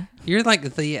in. Yeah. You're like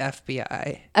the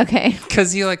FBI Okay.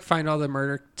 because you like find all the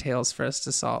murder tales for us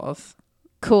to solve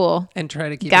Cool. and try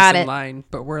to keep Got us in it. line,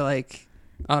 but we're like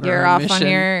on You're our off mission. on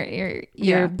your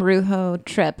Yeah. Brujo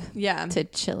trip Yeah. to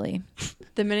Chile.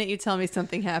 The minute you tell me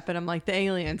something happened, I'm like, the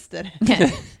aliens did it.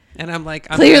 Yeah. And I'm like,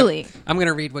 Clearly. I'm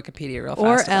gonna read Wikipedia real fast.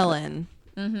 Or about it. Ellen.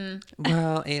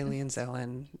 Well, aliens,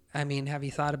 Ellen. I mean, have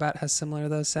you thought about how similar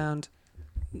those sound?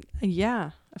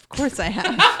 Yeah. Of course I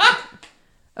have.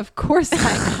 Of course I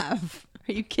have.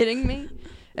 Are you kidding me?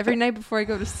 Every night before I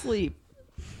go to sleep.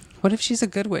 What if she's a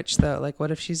good witch though? Like,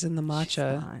 what if she's in the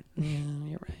matcha? not. Yeah,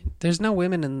 you're right. There's no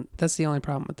women, and that's the only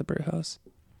problem with the Brujos.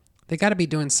 They got to be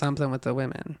doing something with the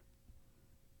women.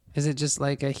 Is it just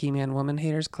like a He-Man Woman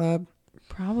Haters Club?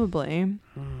 Probably.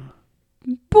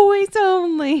 Boys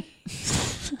only.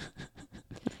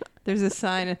 There's a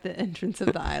sign at the entrance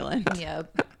of the island.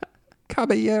 Yep.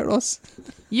 Caballeros.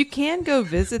 You can go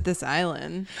visit this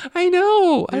island. I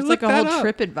know. There's I like looked a whole that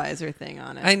up. TripAdvisor thing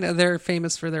on it. I know they're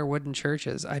famous for their wooden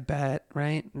churches. I bet,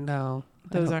 right? No,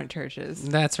 Those aren't churches.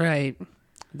 That's right.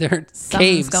 They're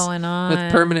Something's caves going on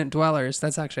with permanent dwellers.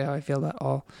 That's actually how I feel about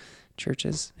all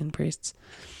churches and priests.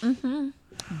 Mm-hmm.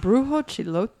 Brujo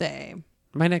Chilote.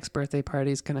 My next birthday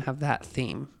party is going to have that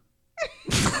theme.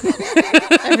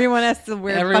 Everyone has to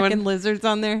wear Everyone- fucking lizards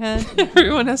on their head.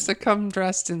 Everyone has to come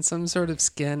dressed in some sort of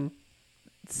skin.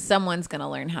 Someone's gonna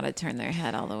learn how to turn their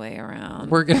head all the way around.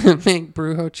 We're going to make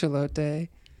Brujo Chilote,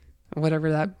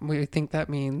 whatever that we think that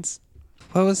means.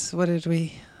 Hold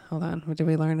on. Did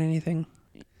we learn anything?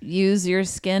 Use your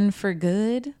skin for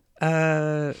good,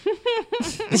 Uh,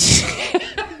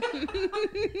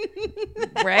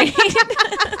 right?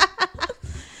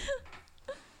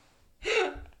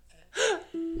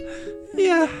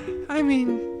 yeah, I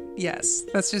mean, yes,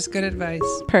 that's just good advice.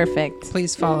 Perfect.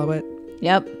 Please follow it.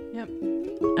 Yep. Yep.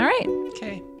 All right.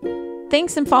 Okay.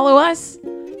 Thanks, and follow us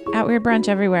at Weird Brunch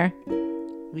everywhere.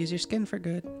 Use your skin for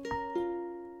good.